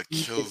 Oh, it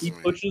kills me. If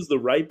he pushes the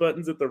right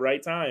buttons at the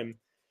right time,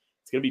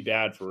 it's gonna be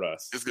bad for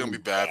Russ. It's gonna be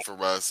bad for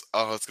Russ.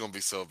 Oh, it's gonna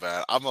be so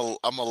bad. I'm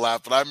a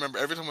laugh, but I remember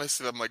every time I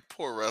see that, I'm like,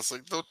 poor Russ.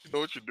 Like, don't you know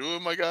what you're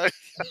doing, my guy?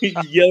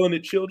 Yelling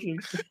at children.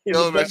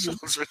 Yelling at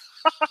children.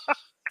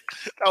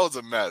 That was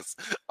a mess.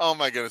 Oh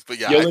my goodness! But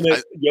yeah,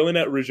 yelling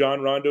at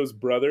Rajon Rondo's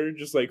brother,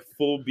 just like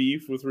full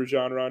beef with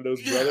Rajon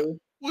Rondo's brother,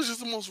 which is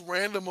the most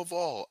random of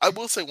all. I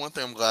will say one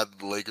thing: I'm glad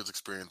the Lakers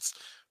experience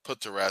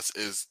put to rest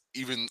is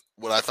even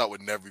what I thought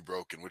would never be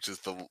broken, which is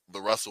the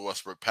Russell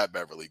Westbrook Pat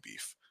Beverly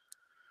beef.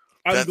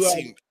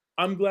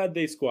 I'm glad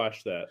they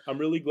squashed that. I'm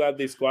really glad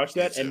they squashed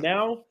that,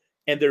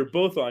 and they're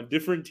both on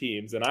different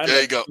teams. And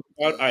there you go.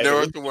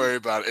 Never have to worry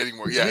about it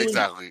anymore. Yeah,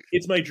 exactly.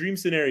 It's my dream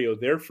scenario.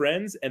 They're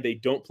friends, and they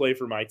don't play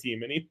for my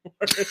team anymore.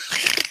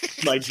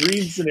 My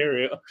dream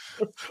scenario.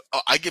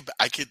 I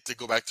get to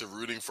go back to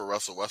rooting for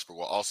Russell Westbrook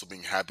while also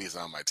being happy he's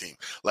on my team.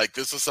 Like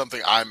this is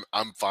something I'm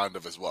fond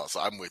of as well. So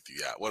I'm with you.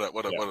 Yeah, what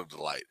a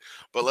delight.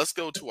 But let's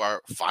go to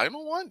our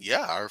final one.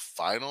 Yeah, our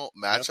final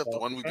matchup, the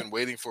one we've been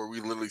waiting for. We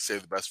literally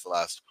saved the best for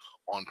last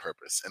on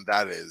purpose, and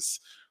that is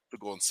the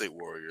Golden State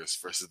Warriors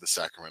versus the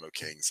Sacramento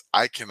Kings.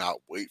 I cannot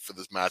wait for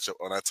this matchup.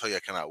 And I tell you, I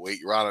cannot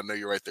wait. Ron, I know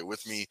you're right there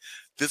with me.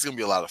 This is going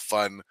to be a lot of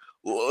fun.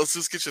 Well, let's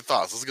just get your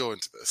thoughts. Let's go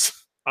into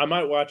this. I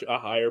might watch a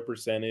higher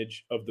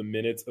percentage of the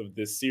minutes of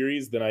this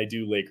series than I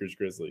do Lakers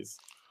Grizzlies.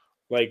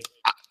 Like,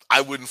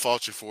 I wouldn't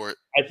fault you for it.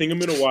 I think I'm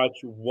going to watch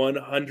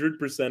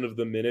 100% of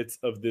the minutes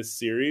of this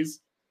series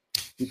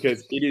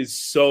because it is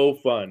so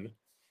fun.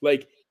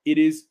 Like, it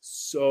is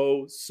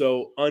so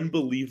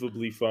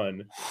unbelievably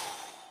fun.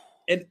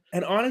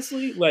 And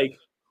honestly, like,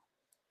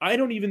 I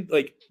don't even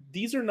like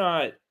these are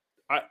not.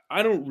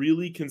 I don't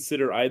really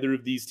consider either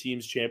of these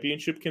teams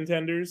championship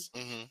contenders.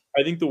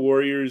 I think the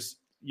Warriors,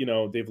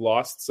 they've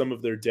lost some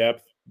of their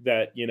depth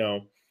that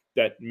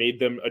made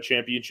them a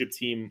championship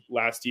team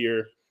last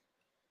year.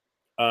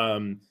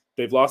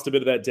 They've lost a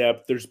bit of that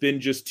depth. There's been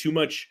just too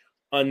much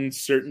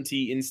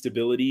uncertainty,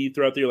 instability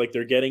throughout the year. Like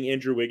they're getting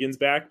Andrew Wiggins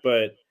back,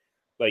 but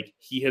like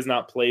he has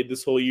not played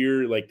this whole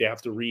year. Like they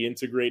have to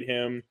reintegrate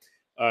him.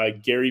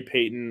 Gary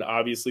Payton,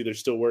 obviously they're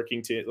still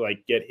working to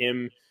like get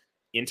him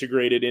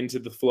integrated into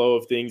the flow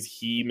of things.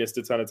 He missed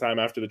a ton of time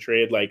after the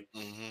trade. Like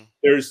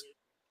there's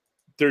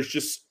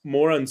just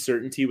more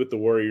uncertainty with the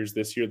Warriors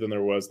this year than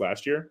there was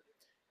last year.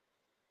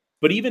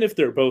 But even if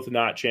they're both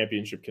not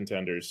championship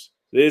contenders,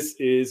 this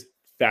is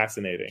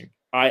fascinating.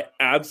 I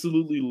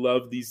absolutely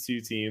love these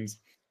two teams.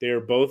 They are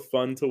both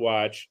fun to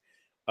watch.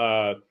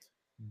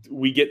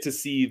 We get to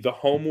see the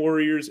home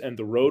Warriors and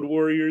the road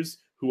Warriors,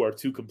 who are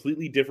two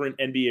completely different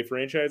NBA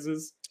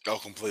franchises. Oh,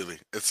 completely.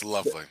 It's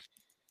lovely.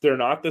 They're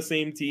not the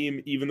same team,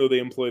 even though they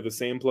employ the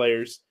same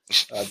players,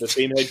 the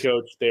same head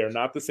coach. They are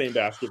not the same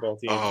basketball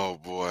team. Oh,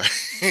 boy.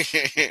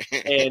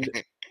 And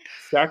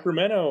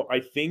Sacramento,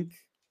 I think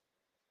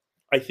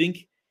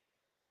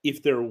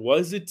if there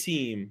was a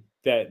team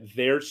that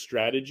their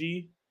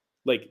strategy,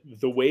 like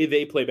the way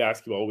they play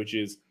basketball, which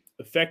is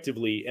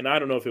effectively, and I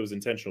don't know if it was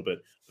intentional, but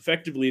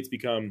effectively it's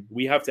become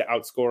we have to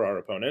outscore our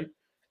opponent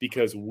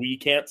because we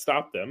can't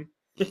stop them.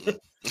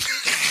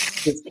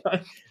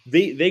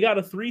 They got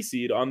a 3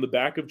 seed on the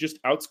back of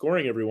just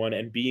outscoring everyone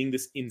and being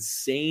this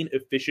insane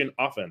efficient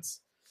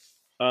offense.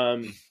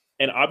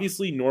 And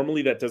obviously,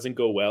 normally that doesn't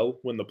go well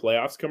when the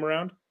playoffs come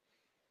around.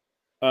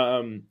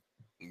 But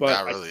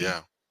not really,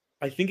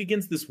 I think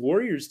against this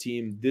Warriors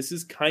team, this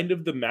is kind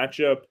of the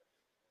matchup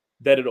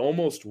that it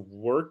almost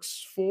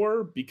works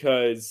for,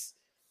 because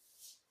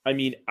I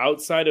mean,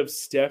 outside of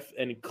Steph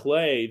and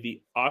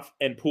Clay,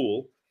 and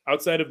Poole,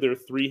 outside of their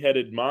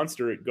 3-headed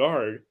monster at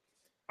guard,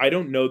 I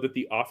don't know that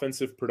the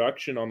offensive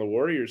production on the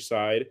Warriors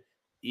side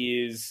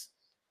is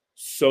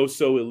so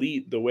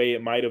elite the way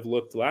it might have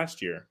looked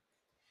last year.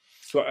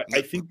 So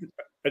I think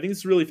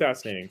it's really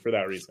fascinating for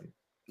that reason.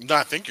 No,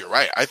 I think you're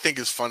right. I think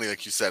it's funny,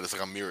 like you said, it's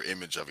like a mirror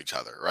image of each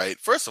other, right?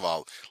 First of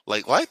all,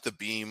 like Light the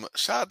Beam,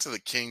 shout out to the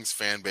Kings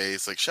fan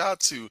base, like shout out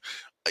to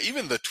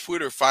even the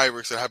Twitter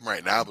fireworks that happen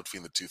right now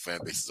between the two fan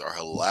bases are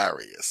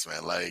hilarious,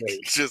 man. Like, right.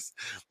 Just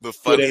the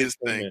funniest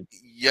thing.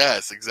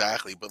 Yes,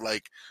 exactly. But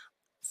like,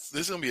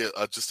 this is gonna be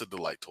just a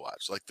delight to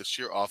watch. Like, the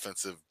sheer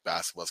offensive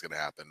basketball is gonna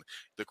happen,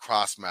 the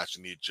cross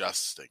matching, the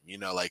adjusting. You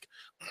know, like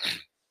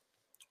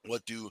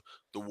what do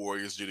the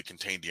Warriors do to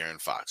contain De'Aaron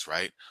Fox,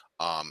 right?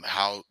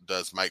 How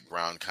does Mike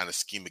Brown kind of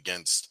scheme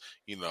against,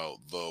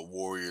 the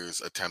Warriors'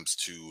 attempts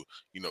to,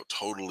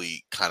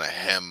 totally kind of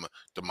hem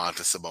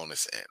Domantas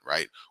Sabonis in,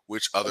 right?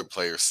 Which other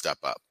players step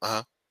up?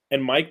 Uh-huh.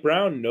 And Mike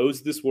Brown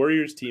knows this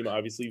Warriors team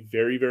obviously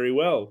very, very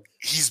well.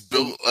 He's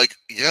built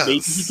yes. Maybe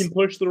he can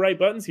push the right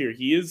buttons here.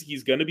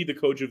 He's going to be the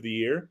coach of the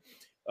year.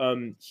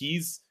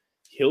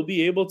 He'll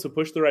be able to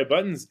push the right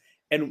buttons.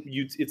 And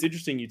it's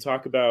interesting. You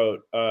talk about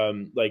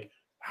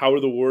how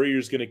are the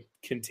Warriors going to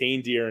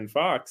contain De'Aaron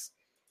Fox?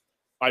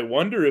 I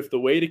wonder if the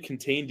way to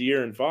contain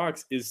De'Aaron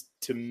Fox is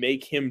to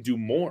make him do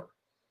more.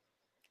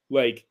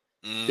 Like,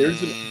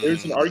 there's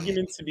an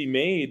argument to be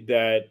made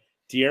that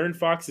De'Aaron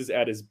Fox is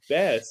at his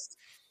best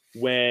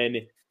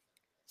when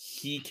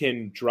he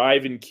can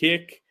drive and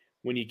kick,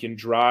 when he can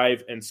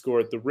drive and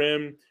score at the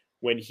rim,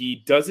 when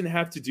he doesn't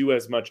have to do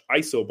as much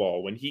iso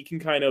ball, when he can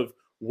kind of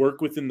work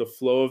within the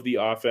flow of the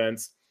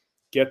offense,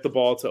 get the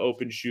ball to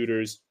open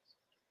shooters,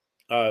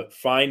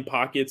 find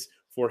pockets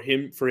for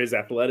his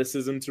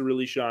athleticism to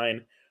really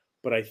shine.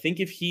 But I think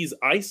if he's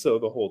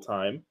ISO the whole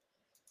time,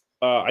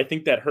 I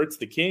think that hurts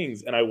the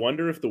Kings. And I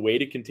wonder if the way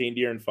to contain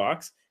De'Aaron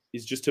Fox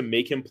is just to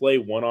make him play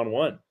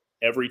one-on-one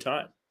every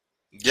time.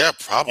 Yeah,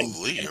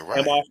 probably. You're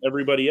right. Off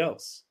everybody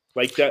else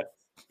like that.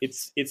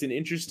 It's an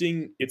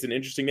interesting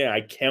thing.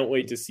 I can't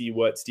wait to see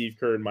what Steve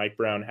Kerr and Mike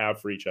Brown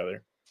have for each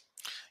other.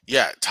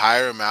 Yeah,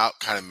 tire him out,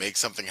 kind of make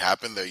something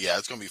happen there. Yeah,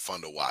 it's gonna be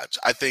fun to watch.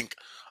 I think.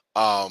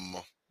 I'm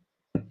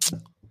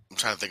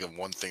trying to think of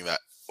one thing that.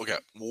 Okay,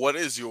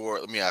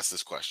 let me ask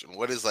this question.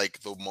 What is like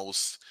the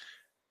most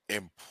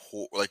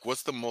important? Like,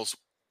 what's the most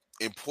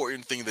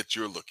important thing that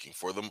you're looking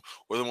for,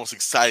 or the most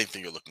exciting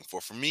thing you're looking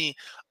for? For me,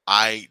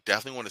 I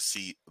definitely want to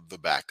see the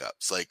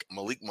backups. Like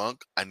Malik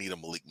Monk, I need a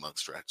Malik Monk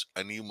stretch.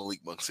 I need a Malik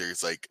Monk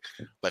series. Like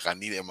I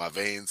need it in my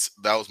veins.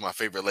 That was my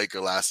favorite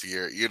Laker last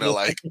year.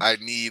 Like I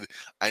need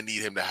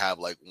him to have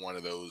like one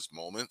of those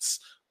moments.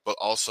 But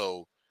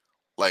also,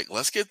 like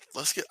let's get.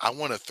 I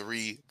want a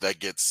 3 that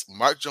gets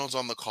Mark Jones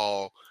on the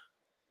call,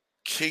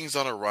 Kings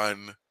on a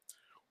run.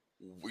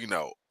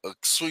 A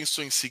swing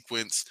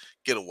sequence,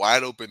 get a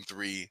wide open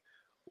 3.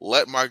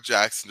 Let Mark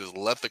Jackson just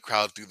let the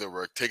crowd do their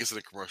work, take us to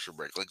the commercial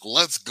break. Like,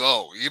 let's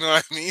go. You know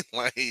what I mean?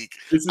 Like,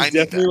 this is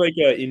definitely like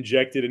a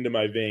injected into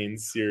my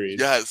veins series.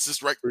 Yeah, it's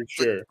just right for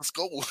sure. Like, let's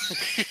go.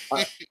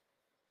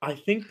 I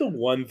think the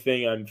one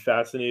thing I'm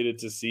fascinated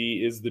to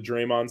see is the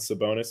Draymond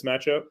Sabonis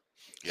matchup.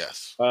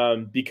 Yes.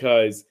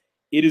 Because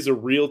it is a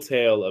real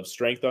tale of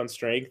strength on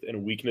strength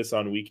and weakness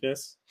on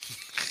weakness.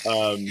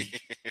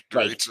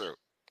 Very true.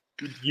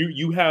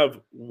 You have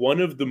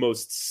one of the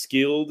most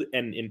skilled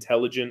and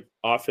intelligent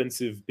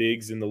offensive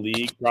bigs in the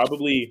league,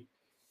 probably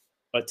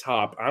a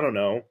top, I don't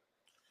know,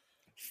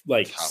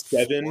 like top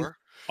 7 4?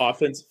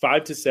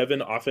 5 to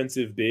 7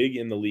 offensive big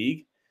in the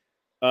league.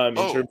 In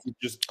terms of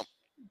just,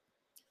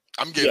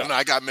 I'm getting. Yeah.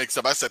 I got mixed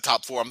up. I said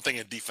top 4. I'm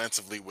thinking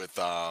defensively with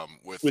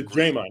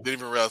Draymond. Didn't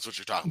even realize what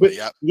you're talking about.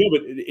 Yeah,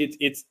 but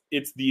it's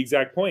the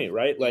exact point,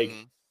 right? Like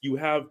you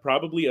have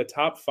probably a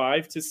top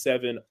 5 to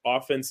 7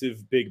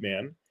 offensive big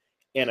man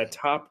and a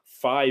top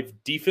 5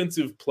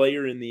 defensive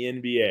player in the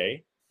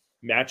NBA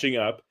matching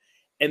up.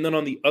 And then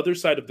on the other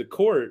side of the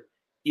court,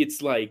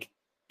 it's like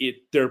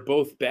they're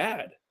both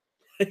bad.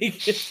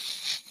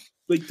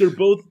 Like they're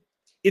both,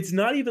 it's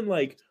not even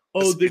like,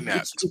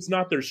 it's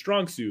not their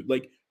strong suit.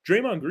 Like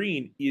Draymond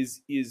Green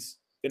is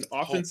an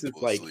offensive,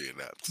 like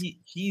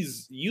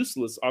he's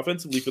useless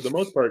offensively for the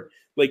most part.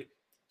 Like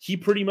he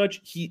pretty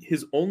much,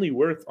 his only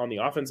worth on the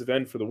offensive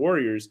end for the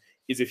Warriors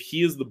is if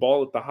he is the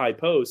ball at the high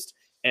post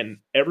and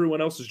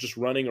everyone else is just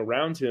running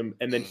around him,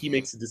 and then he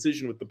makes a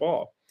decision with the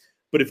ball.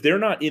 But if they're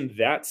not in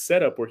that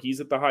setup where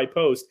he's at the high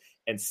post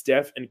and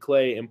Steph and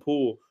Clay and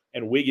Poole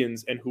and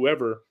Wiggins and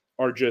whoever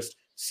are just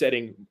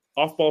setting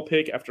off-ball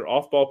pick after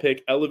off-ball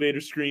pick,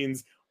 elevator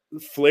screens,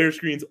 flare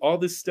screens, all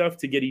this stuff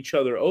to get each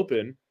other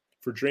open,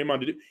 for Draymond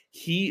to do.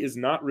 He is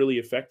not really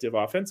effective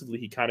offensively.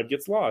 He kind of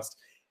gets lost.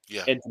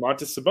 Yeah. And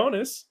Domantas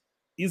Sabonis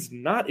is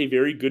not a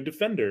very good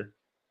defender.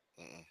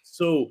 Mm-mm.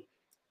 So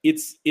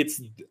it's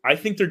I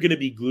think they're going to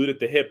be glued at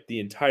the hip the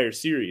entire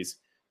series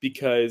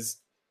because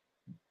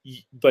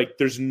like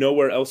there's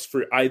nowhere else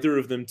for either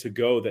of them to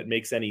go that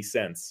makes any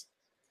sense.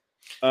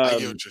 I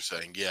get what you're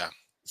saying. Yeah.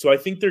 So I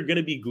think they're going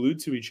to be glued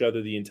to each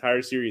other the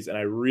entire series, and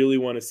I really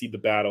want to see the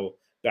battle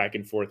back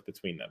and forth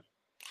between them.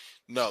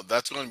 No,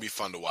 that's going to be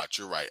fun to watch.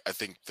 You're right. I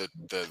think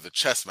the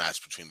chess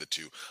match between the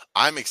two,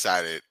 I'm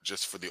excited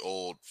just for the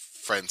old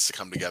friends to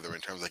come together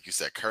in terms, like you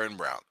said, Kerr and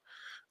Brown.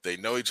 They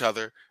know each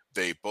other.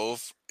 They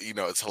both,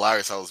 it's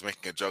hilarious. I was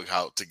making a joke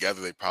how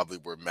together they probably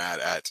were mad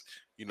at,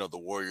 the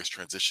Warriors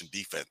transition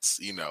defense,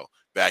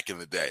 back in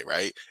the day,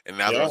 right? And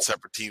now they're on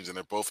separate teams and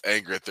they're both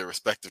angry at their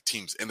respective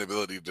teams'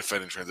 inability to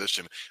defend in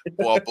transition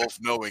while both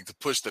knowing to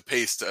push the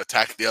pace to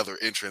attack the other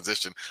in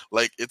transition.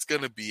 Like, it's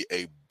going to be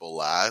a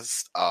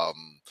blast.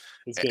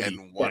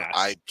 And one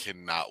I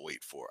cannot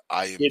wait for.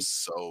 I am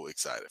so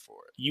excited for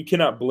it. You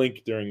cannot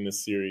blink during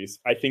this series.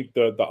 I think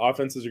the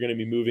offenses are going to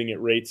be moving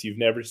at rates you've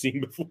never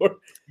seen before.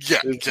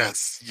 Yeah,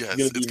 yes.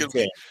 It's going to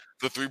be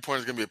the 3-pointer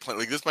is going to be a plan.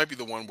 Like, this might be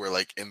the one where,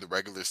 like, in the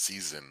regular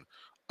season,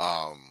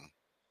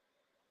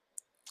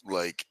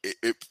 like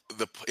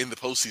in the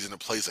postseason, it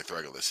plays like the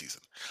regular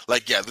season.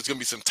 Like, yeah, there's gonna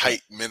be some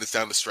tight minutes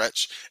down the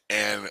stretch,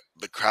 and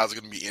the crowd's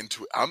gonna be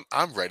into it.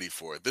 I'm ready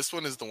for it. This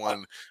one is the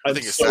one. I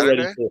think it's so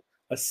Saturday. Ready for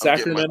a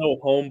Sacramento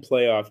home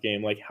playoff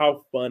game. Like,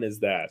 how fun is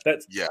that?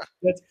 That's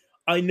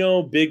I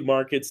know big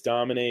markets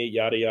dominate,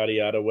 yada yada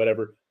yada,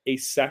 whatever. A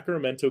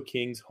Sacramento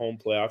Kings home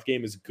playoff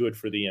game is good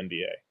for the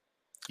NBA.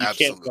 You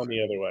can't tell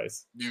me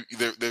otherwise.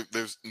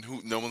 There's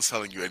no one's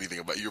telling you anything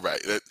about. You're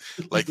right.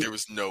 Like, there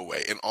was no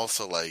way. And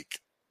also, like,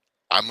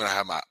 I'm gonna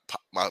have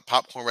my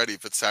popcorn ready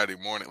if it's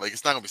Saturday morning. Like,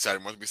 it's not gonna be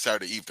Saturday morning; it's gonna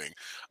be Saturday evening.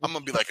 I'm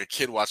gonna be like a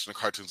kid watching the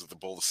cartoons with a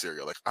bowl of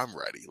cereal. Like, I'm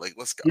ready. Like,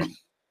 let's go.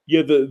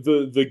 Yeah,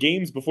 the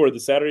games before the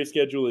Saturday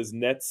schedule is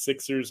Nets,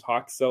 Sixers,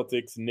 Hawks,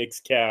 Celtics,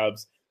 Knicks,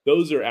 Cavs.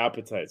 Those are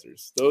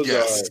appetizers.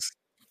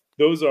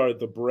 Those are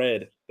the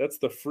bread. That's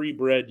the free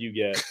bread you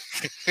get.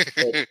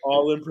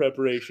 All in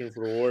preparation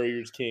for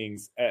Warriors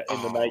Kings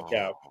in the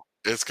nightcap.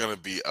 It's gonna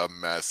be a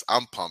mess.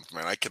 I'm pumped,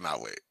 man. I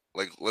cannot wait.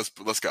 Like,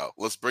 let's go.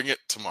 Let's bring it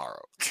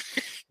tomorrow.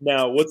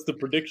 Now, what's the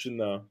prediction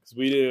though? Because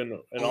we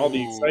didn't, and all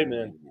the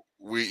excitement.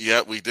 We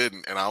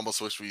didn't, and I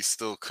almost wish we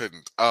still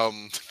couldn't. I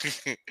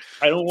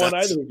don't want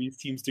either of these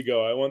teams to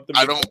go. I want them.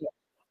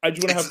 I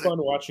just want to have fun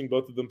watching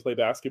both of them play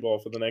basketball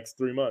for the next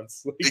 3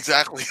 months.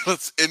 Exactly.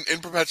 Let's in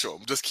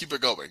perpetual. Just keep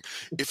it going.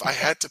 If I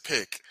had to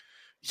pick,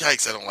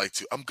 yikes, I don't like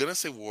to. I'm gonna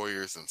say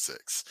Warriors in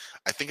 6.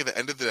 I think at the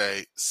end of the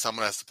day,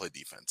 someone has to play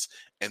defense,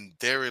 and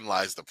therein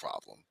lies the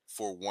problem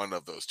for one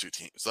of those two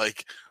teams.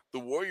 Like, the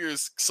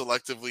Warriors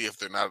selectively, if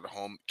they're not at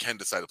home, can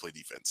decide to play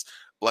defense.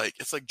 Like,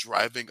 it's like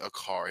driving a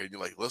car and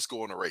you're like, let's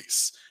go on a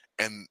race,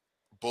 and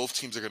both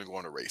teams are gonna go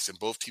on a race, and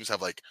both teams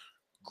have like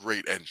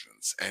great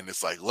engines, and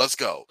it's like, let's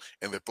go,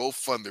 and they're both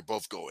fun, they're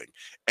both going,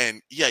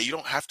 and yeah, you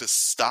don't have to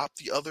stop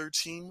the other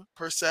team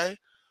per se,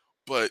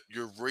 but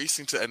you're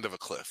racing to the end of a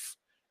cliff,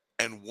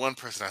 and one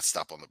person has to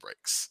stop on the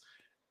brakes.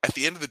 At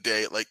the end of the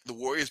day, like, the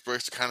Warriors'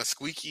 brakes are kind of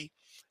squeaky,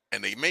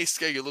 and they may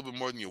scare you a little bit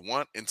more than you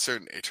want in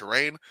certain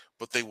terrain,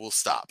 but they will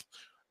stop.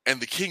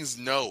 And the Kings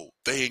know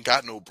they ain't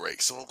got no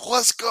brakes, so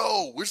let's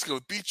go, we're just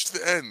gonna beat you to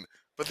the end.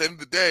 But at the end of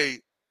the day,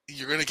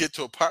 you're going to get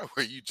to a part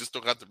where you just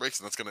don't got the breaks,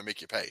 and that's going to make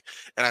you pay.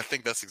 And I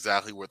think that's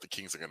exactly where the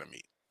Kings are going to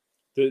meet.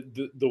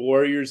 The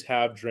Warriors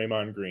have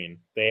Draymond Green.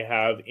 They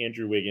have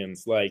Andrew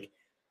Wiggins. Like,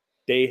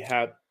 they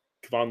have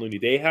Kevon Looney.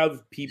 They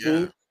have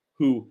people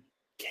who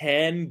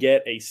can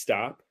get a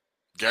stop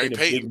in a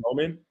big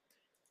moment.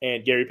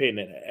 And Gary Payton.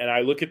 And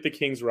I look at the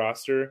Kings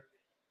roster,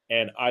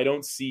 and I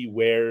don't see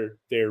where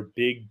their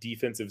big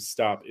defensive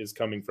stop is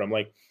coming from.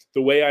 Like,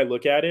 the way I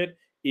look at it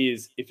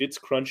is, if it's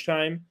crunch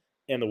time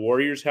and the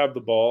Warriors have the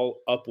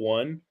ball up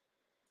 1,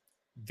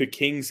 the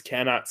Kings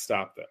cannot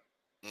stop them.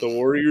 The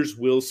Warriors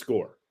will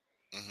score.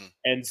 Mm-hmm.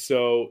 And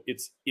so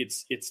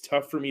it's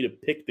tough for me to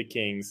pick the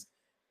Kings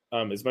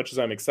as much as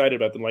I'm excited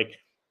about them. Like,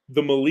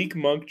 the Malik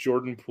Monk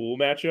Jordan Poole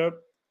matchup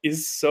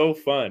is so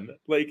fun.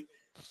 Like,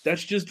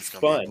 that's just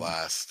fun.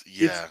 Blast.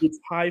 Yeah. It's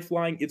high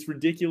flying. It's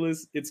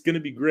ridiculous. It's going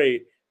to be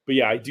great. But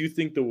yeah, I do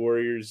think the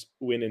Warriors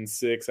win in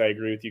 6. I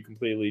agree with you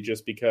completely,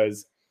 just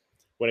because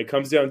when it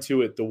comes down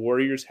to it, the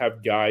Warriors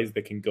have guys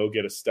that can go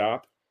get a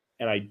stop,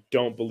 and I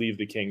don't believe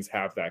the Kings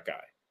have that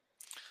guy.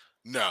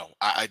 No,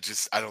 I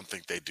don't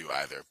think they do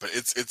either. But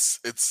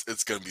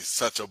it's going to be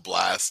such a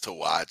blast to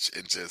watch,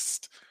 and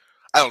just,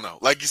 I don't know.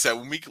 Like you said,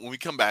 when we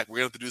come back, we're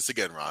going to have to do this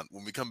again, Ron.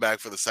 When we come back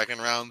for the second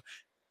round,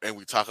 and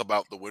we talk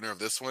about the winner of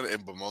this one,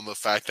 and bemoan the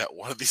fact that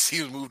one of these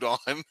teams moved on,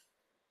 it's going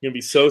to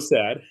be so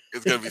sad.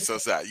 It's going to be so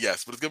sad,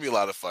 yes, but it's going to be a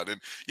lot of fun. And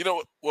you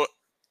know what?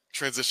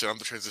 transition. I'm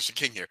the transition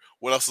king here.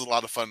 What else is a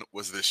lot of fun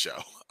was this show?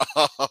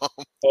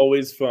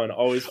 Always fun.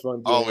 Always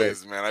fun.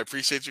 Always, man. I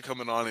appreciate you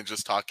coming on and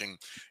just talking,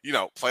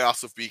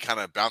 playoffs with me, kind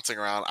of bouncing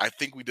around. I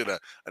think we did a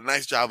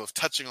nice job of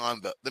touching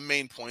on the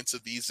main points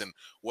of these and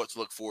what to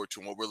look forward to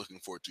and what we're looking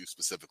forward to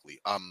specifically.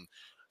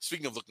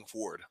 Speaking of looking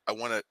forward, I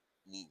want to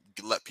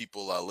let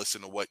people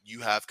listen to what you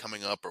have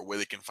coming up or where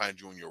they can find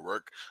you in your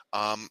work,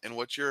 and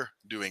what you're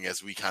doing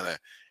as we kind of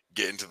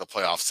get into the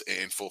playoffs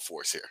in full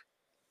force here.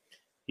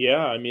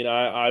 Yeah, I mean,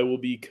 I will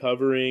be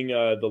covering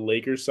the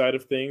Lakers side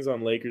of things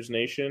on Lakers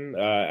Nation.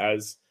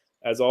 As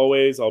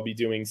always, I'll be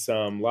doing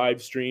some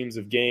live streams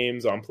of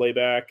games on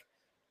playback.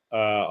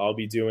 I'll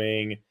be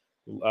doing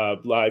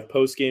live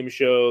post-game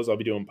shows. I'll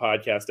be doing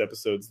podcast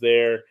episodes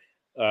there.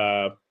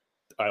 I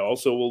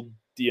also will,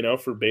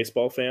 for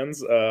baseball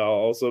fans, I'll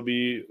also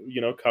be,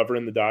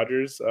 covering the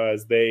Dodgers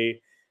as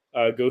they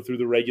go through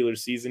the regular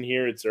season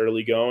here. It's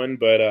early going,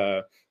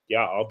 but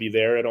yeah, I'll be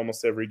there at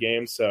almost every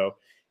game. So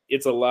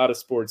it's a lot of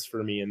sports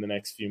for me in the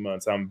next few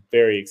months. I'm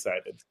very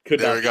excited.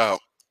 There we go.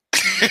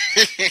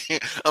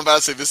 I'm about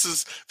to say this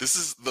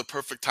is the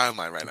perfect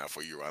timeline right now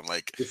for you, Ron.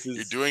 Like,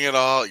 you're doing it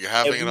all, you're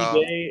having it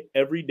all.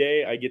 Every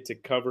day I get to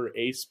cover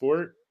a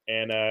sport,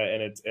 and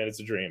it's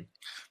a dream.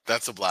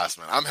 That's a blast,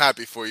 man. I'm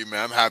happy for you,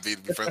 man. I'm happy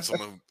to be friends with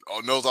someone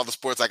who knows all the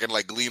sports I can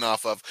glean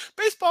off of.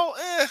 Baseball,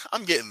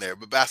 I'm getting there,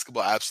 but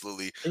basketball,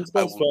 absolutely.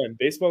 Baseball's fun.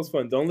 Baseball's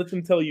fun. Don't let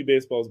them tell you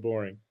baseball's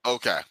boring.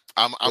 Okay,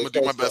 I'm gonna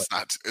do my best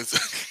not to.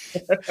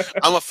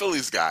 I'm a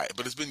Phillies guy,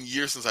 but it's been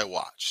years since I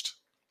watched.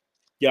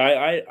 Yeah,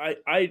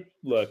 I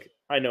look.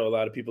 I know a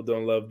lot of people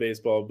don't love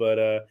baseball,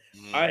 but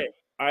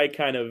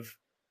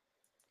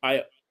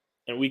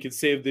and we can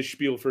save this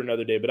spiel for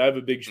another day, but I have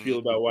a big spiel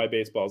about why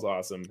baseball's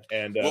awesome,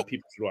 and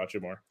people should watch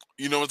it more.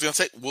 You know what I was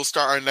going to say? We'll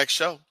start our next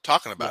show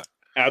talking about it.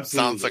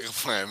 Absolutely. Sounds like a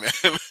plan, man.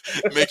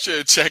 Make sure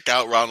to check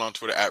out Ron on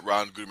Twitter at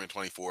Ron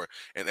Gutterman24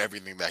 and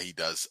everything that he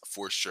does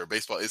for sure.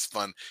 Baseball is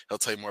fun. He'll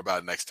tell you more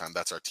about it next time.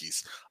 That's our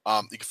tease.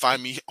 You can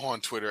find me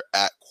on Twitter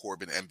at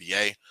Corban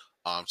NBA.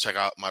 Check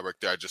out my work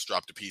there. I just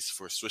dropped a piece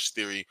for Swish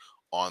Theory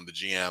on the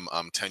GM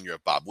tenure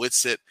of Bob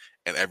Whitsitt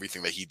and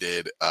everything that he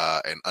did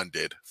and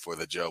undid for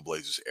the Joe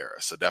Blazers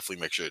era. So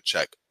definitely make sure to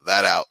check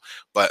that out.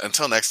 But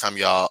until next time,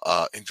 y'all,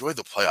 enjoy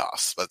the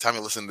playoffs. By the time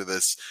you listen to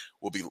this,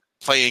 we'll be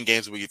playing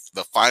games.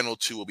 The final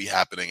two will be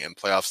happening and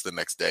playoffs the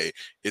next day.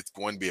 It's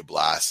going to be a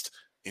blast.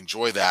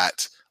 Enjoy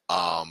that.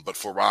 But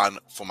for Ron,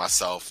 for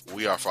myself,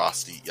 we are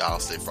Frosty. Y'all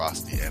stay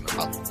frosty. And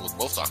we'll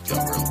both talk to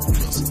y'all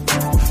real soon.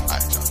 All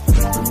right,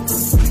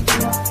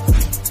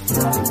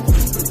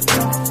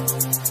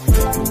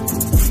 y'all.